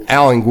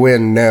 Al and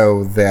Gwen,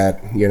 know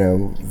that, you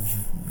know,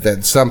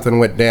 that something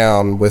went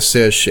down with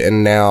Sish,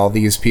 and now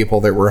these people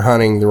that were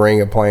hunting the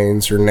Ring of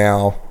Plains are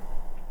now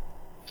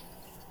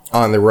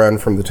on the run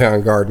from the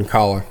town guard in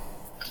Kala.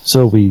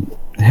 So we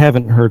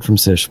haven't heard from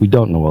Sish. We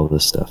don't know all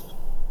this stuff.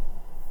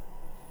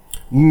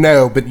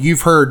 No, but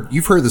you've heard the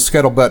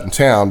scuttlebutt in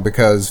town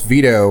because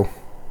Vito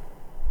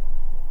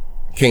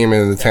came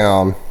into the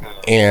town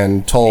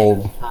and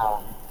told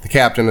the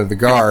captain of the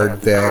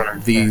guard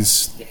that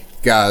these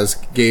guys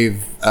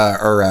killed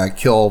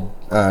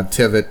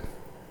Tivit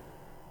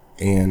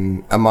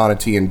and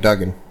Amonati and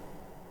Duggan.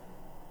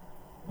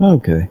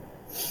 Okay.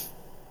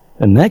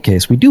 In that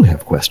case, we do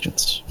have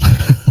questions.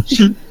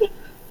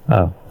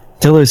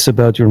 Tell us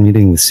about your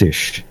meeting with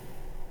Sish.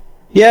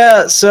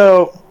 Yeah,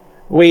 so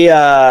we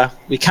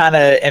kind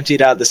of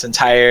emptied out this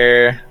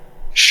entire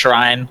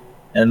shrine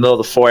in the middle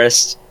of the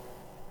forest.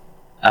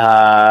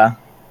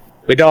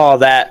 We did all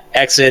that,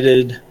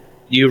 exited.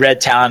 You Red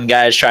Talon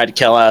guys tried to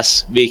kill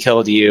us. We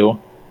killed you.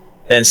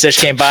 Then Sish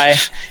came by,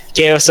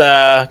 gave us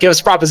a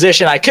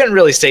proposition I couldn't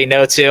really say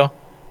no to.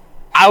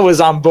 I was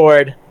on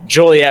board.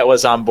 Juliet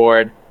was on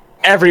board.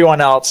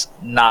 Everyone else,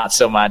 not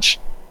so much.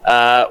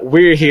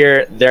 We're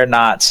here. They're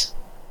not.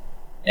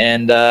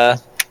 And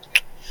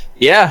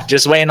yeah,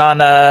 just waiting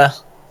on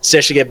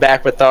Sish to get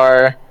back with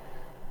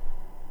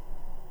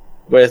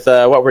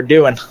what we're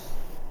doing.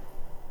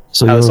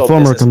 So How your this whole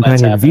former business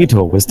plan's companion happening.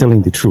 Vito was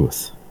telling the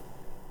truth.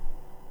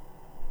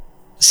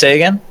 Say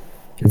again?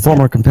 Your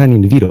former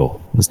companion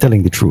Vito was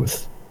telling the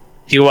truth.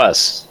 He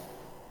was.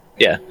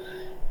 Yeah.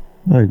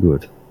 Very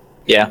good.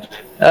 Yeah.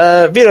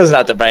 Vito's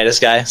not the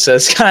brightest guy, so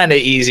it's kind of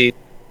easy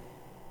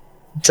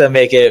to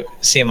make it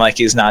seem like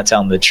he's not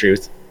telling the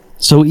truth.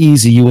 So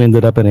easy you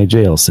ended up in a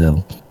jail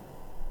cell.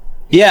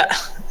 Yeah.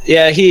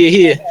 Yeah,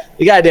 the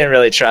guy didn't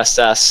really trust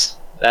us.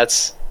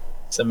 That's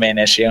the main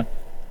issue.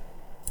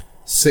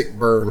 Sick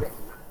burn.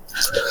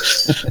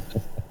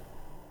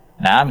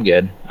 Nah, I'm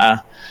good.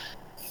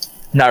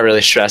 Not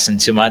really stressing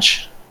too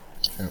much.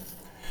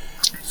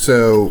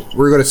 So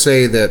we're going to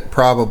say that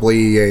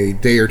probably a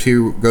day or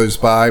two goes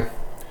by,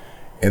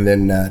 and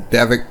then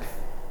Devik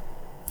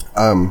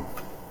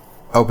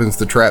opens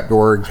the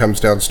trapdoor and comes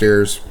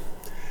downstairs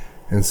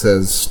and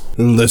says,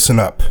 "Listen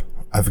up.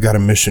 I've got a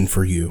mission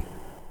for you.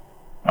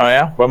 Oh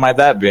yeah? What might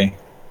that be?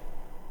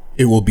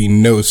 It will be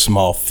no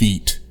small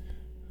feat,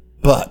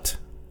 but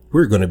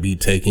We're going to be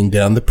taking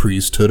down the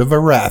priesthood of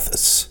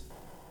Arathis.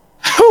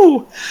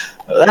 Whew!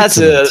 That's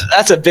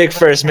a big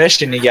first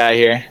mission you got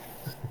here.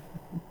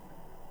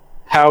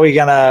 How are we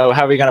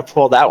gonna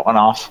pull that one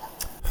off?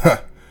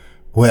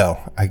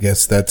 Well, I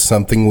guess that's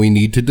something we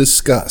need to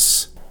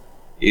discuss.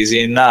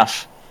 Easy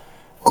enough.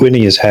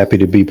 Gwynny is happy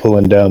to be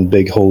pulling down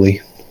Big Holy.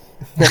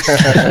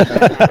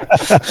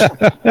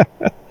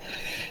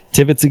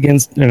 Tivit's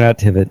against, or not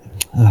Tivit.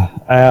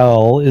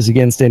 Al is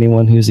against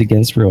anyone who's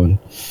against Ruin.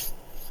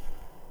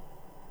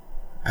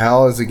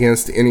 Al is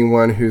against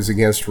anyone who's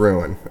against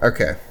Ruin.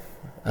 Okay.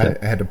 I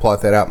had to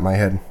plot that out in my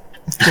head.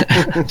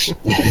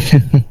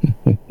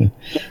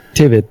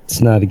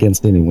 Tivit's not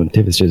against anyone.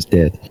 Tivit's just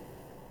dead.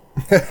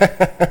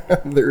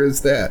 There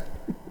is that.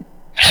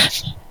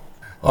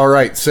 All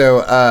right,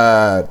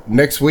 so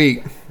next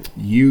week,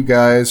 you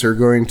guys are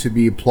going to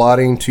be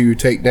plotting to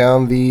take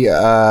down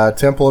the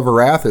Temple of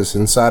Arathis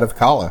inside of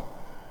Kala.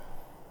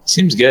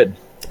 Seems good.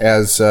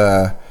 As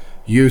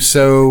you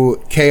sow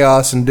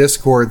chaos and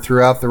discord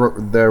throughout the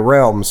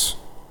realms.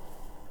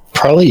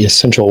 Probably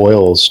essential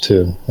oils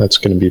too. That's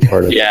going to be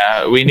part of it.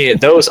 Yeah, we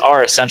need those.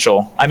 Are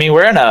essential. I mean,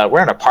 we're in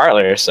a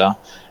parlor, so I'm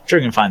sure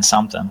we can find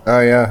something. Oh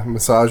yeah,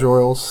 massage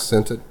oils,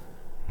 scented,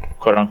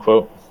 quote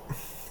unquote.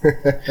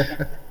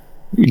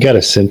 You got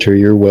to center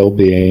your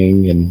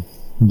well-being and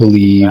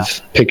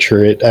believe,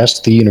 picture it,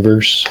 ask the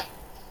universe.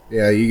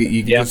 Yeah,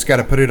 you just got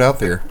to put it out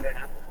there.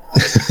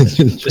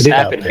 Just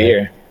happy to be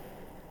here.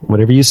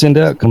 Whatever you send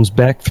out comes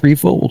back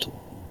threefold.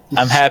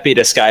 I'm happy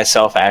Disguise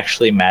Self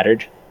actually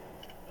mattered.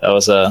 That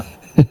was a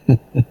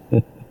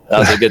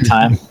good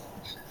time.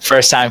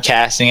 First time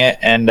casting it,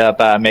 ended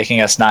up making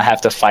us not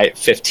have to fight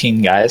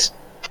 15 guys.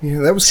 Yeah,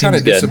 that was kind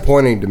of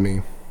disappointing to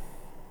me.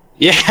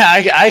 Yeah,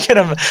 I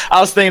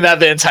was thinking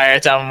that the entire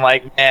time. I'm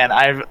like, man,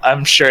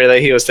 I'm sure that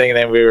he was thinking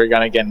that we were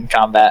gonna get in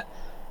combat.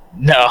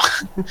 No,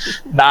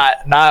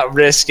 not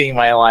risking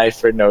my life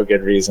for no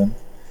good reason.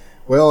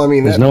 Well, I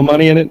mean, there's no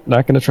money in it.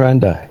 Not going to try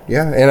and die.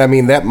 Yeah, and I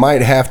mean that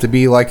might have to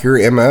be like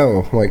your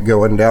MO, like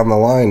going down the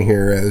line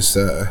here as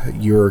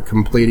you're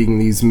completing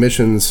these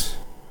missions.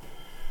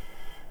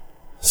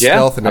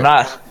 Yeah,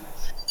 I'm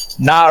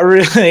not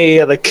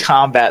really the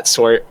combat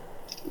sort,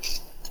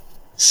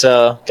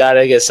 so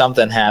gotta get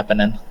something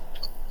happening.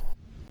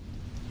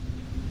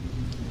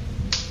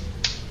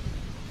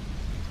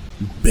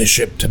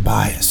 Bishop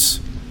Tobias,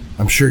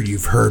 I'm sure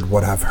you've heard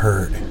what I've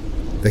heard.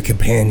 The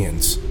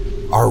companions,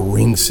 our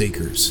ring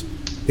seekers,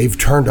 they've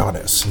turned on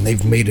us and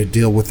they've made a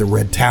deal with the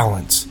Red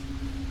Talons.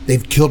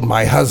 They've killed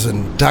my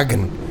husband,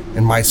 Duggan,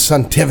 and my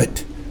son,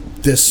 Tivit.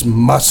 This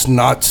must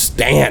not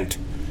stand.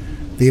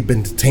 They have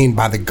been detained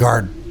by the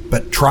guard,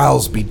 but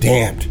trials be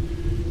damned.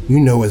 You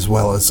know as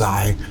well as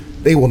I,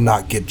 they will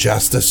not get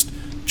justice,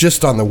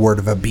 just on the word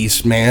of a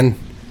beast man.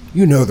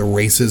 You know the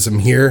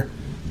racism here.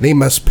 They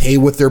must pay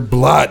with their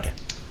blood.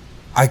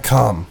 I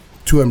come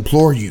to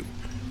implore you.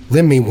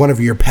 Lend me one of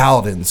your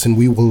paladins, and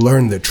we will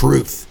learn the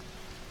truth.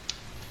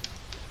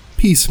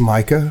 Peace,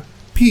 Micah.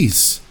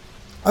 Peace.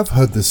 I've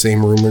heard the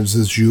same rumors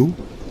as you,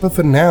 but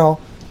for now,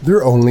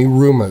 they're only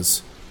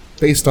rumors,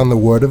 based on the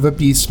word of a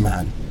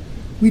beastman.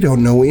 We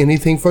don't know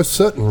anything for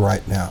certain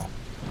right now.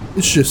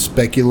 It's just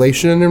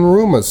speculation and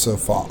rumors so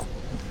far.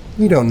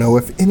 We don't know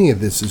if any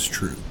of this is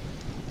true.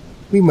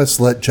 We must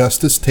let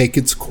justice take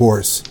its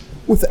course,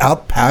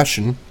 without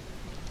passion.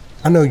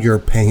 I know you're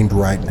pained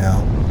right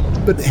now,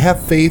 but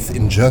have faith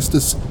in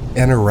justice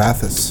and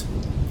Arathis.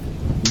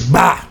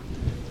 Bah!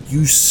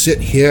 You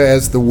sit here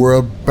as the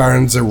world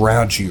burns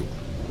around you.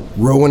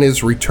 Rowan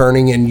is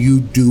returning and you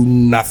do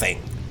nothing.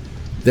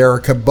 There are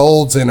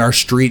kobolds in our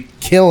street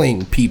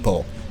killing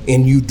people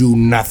and you do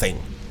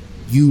nothing.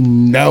 You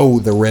know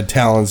the Red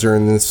Talons are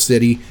in this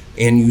city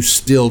and you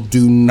still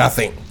do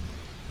nothing.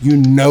 You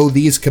know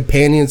these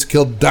companions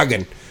killed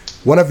Duggan,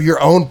 one of your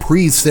own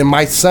priests, and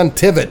my son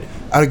Tivit,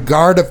 a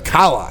guard of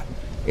Kala.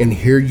 And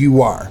here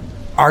you are,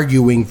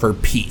 arguing for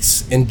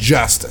peace and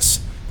justice.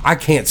 I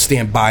can't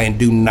stand by and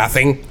do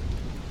nothing.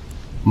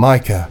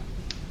 Micah,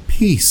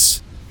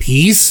 peace.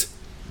 Peace?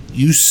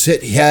 You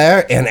sit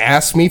here and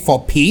ask me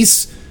for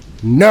peace?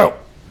 No,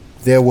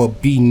 there will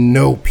be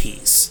no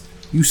peace.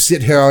 You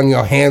sit here on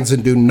your hands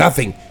and do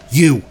nothing.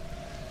 You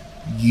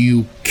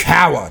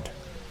coward.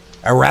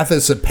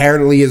 Arathis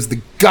apparently is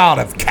the god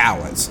of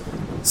cowards.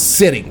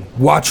 Sitting,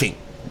 watching,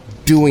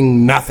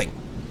 doing nothing.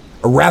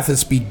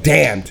 Arathis be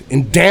damned,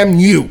 and damn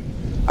you.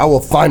 I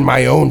will find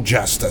my own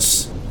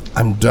justice.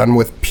 I'm done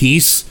with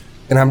peace,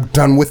 and I'm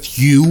done with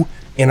you,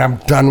 and I'm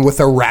done with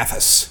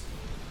Arathis.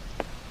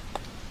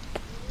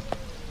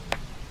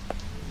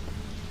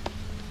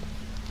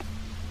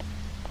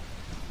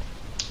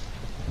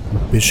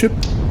 Bishop?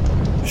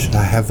 Should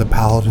I have the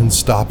paladin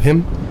stop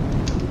him?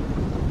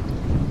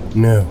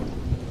 No.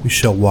 We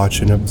shall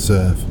watch and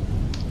observe.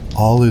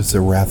 All is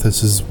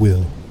Arathis'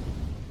 will.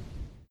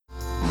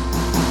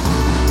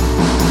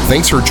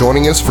 Thanks for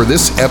joining us for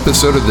this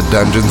episode of the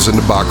Dungeons and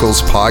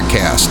Debacles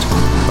podcast.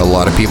 A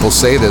lot of people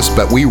say this,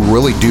 but we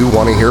really do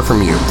want to hear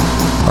from you.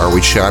 Are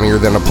we shinier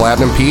than a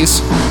platinum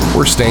piece?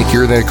 Or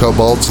stankier than a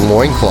kobold's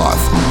loincloth?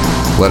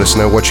 Let us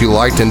know what you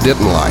liked and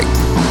didn't like.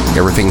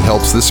 Everything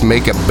helps this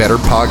make a better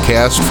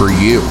podcast for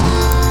you.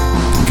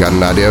 Got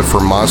an idea for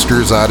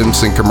monsters,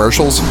 items, and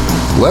commercials?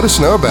 Let us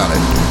know about it.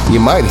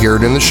 You might hear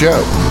it in the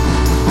show.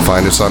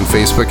 Find us on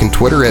Facebook and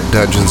Twitter at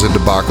Dungeons and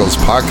Debacles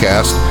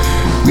Podcast.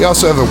 We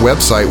also have a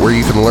website where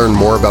you can learn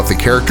more about the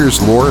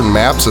characters, lore, and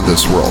maps of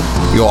this world.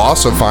 You'll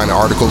also find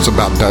articles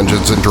about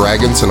Dungeons and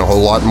Dragons and a whole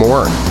lot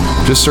more.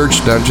 Just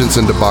search Dungeons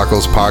and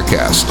Debacles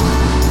Podcast.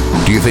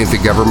 Do you think the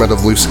government of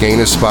Luscane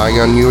is spying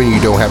on you and you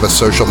don't have a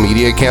social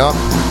media account?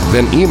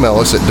 Then email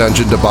us at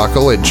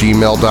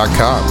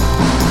dungeondebacle@gmail.com.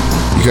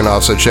 You can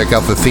also check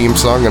out the theme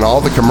song and all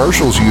the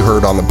commercials you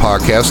heard on the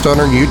podcast on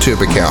our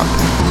YouTube account.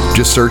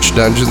 Just search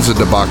Dungeons and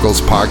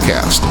Debacles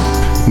Podcast.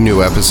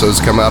 New episodes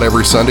come out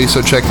every Sunday, so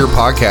check your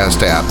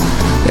podcast app.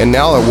 And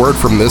now a word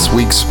from this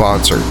week's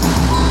sponsor.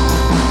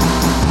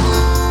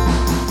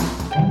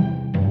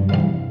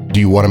 Do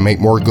you want to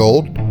make more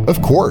gold?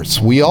 Of course,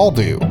 we all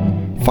do.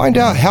 Find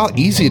out how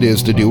easy it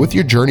is to do with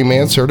your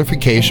Journeyman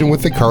certification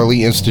with the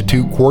Carly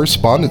Institute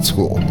Correspondence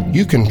School.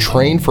 You can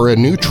train for a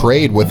new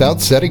trade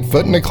without setting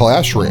foot in a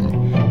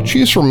classroom.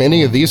 Choose from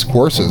any of these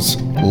courses: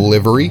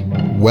 livery,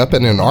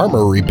 weapon and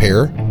armor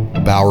repair,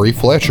 Bowery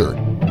Fletcher,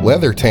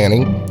 leather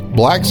tanning,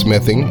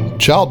 blacksmithing,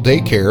 child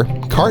daycare,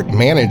 cart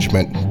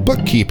management,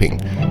 bookkeeping,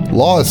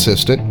 law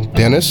assistant,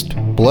 dentist,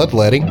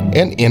 bloodletting,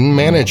 and inn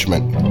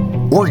management.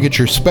 Or get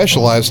your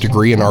specialized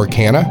degree in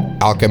arcana,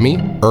 alchemy,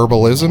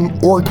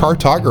 herbalism, or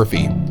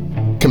cartography.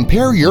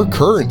 Compare your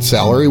current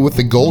salary with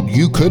the gold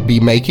you could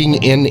be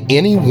making in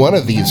any one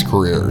of these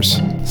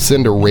careers.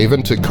 Send a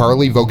raven to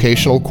Carly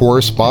Vocational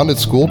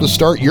Correspondence School to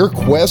start your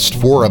quest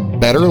for a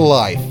better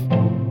life.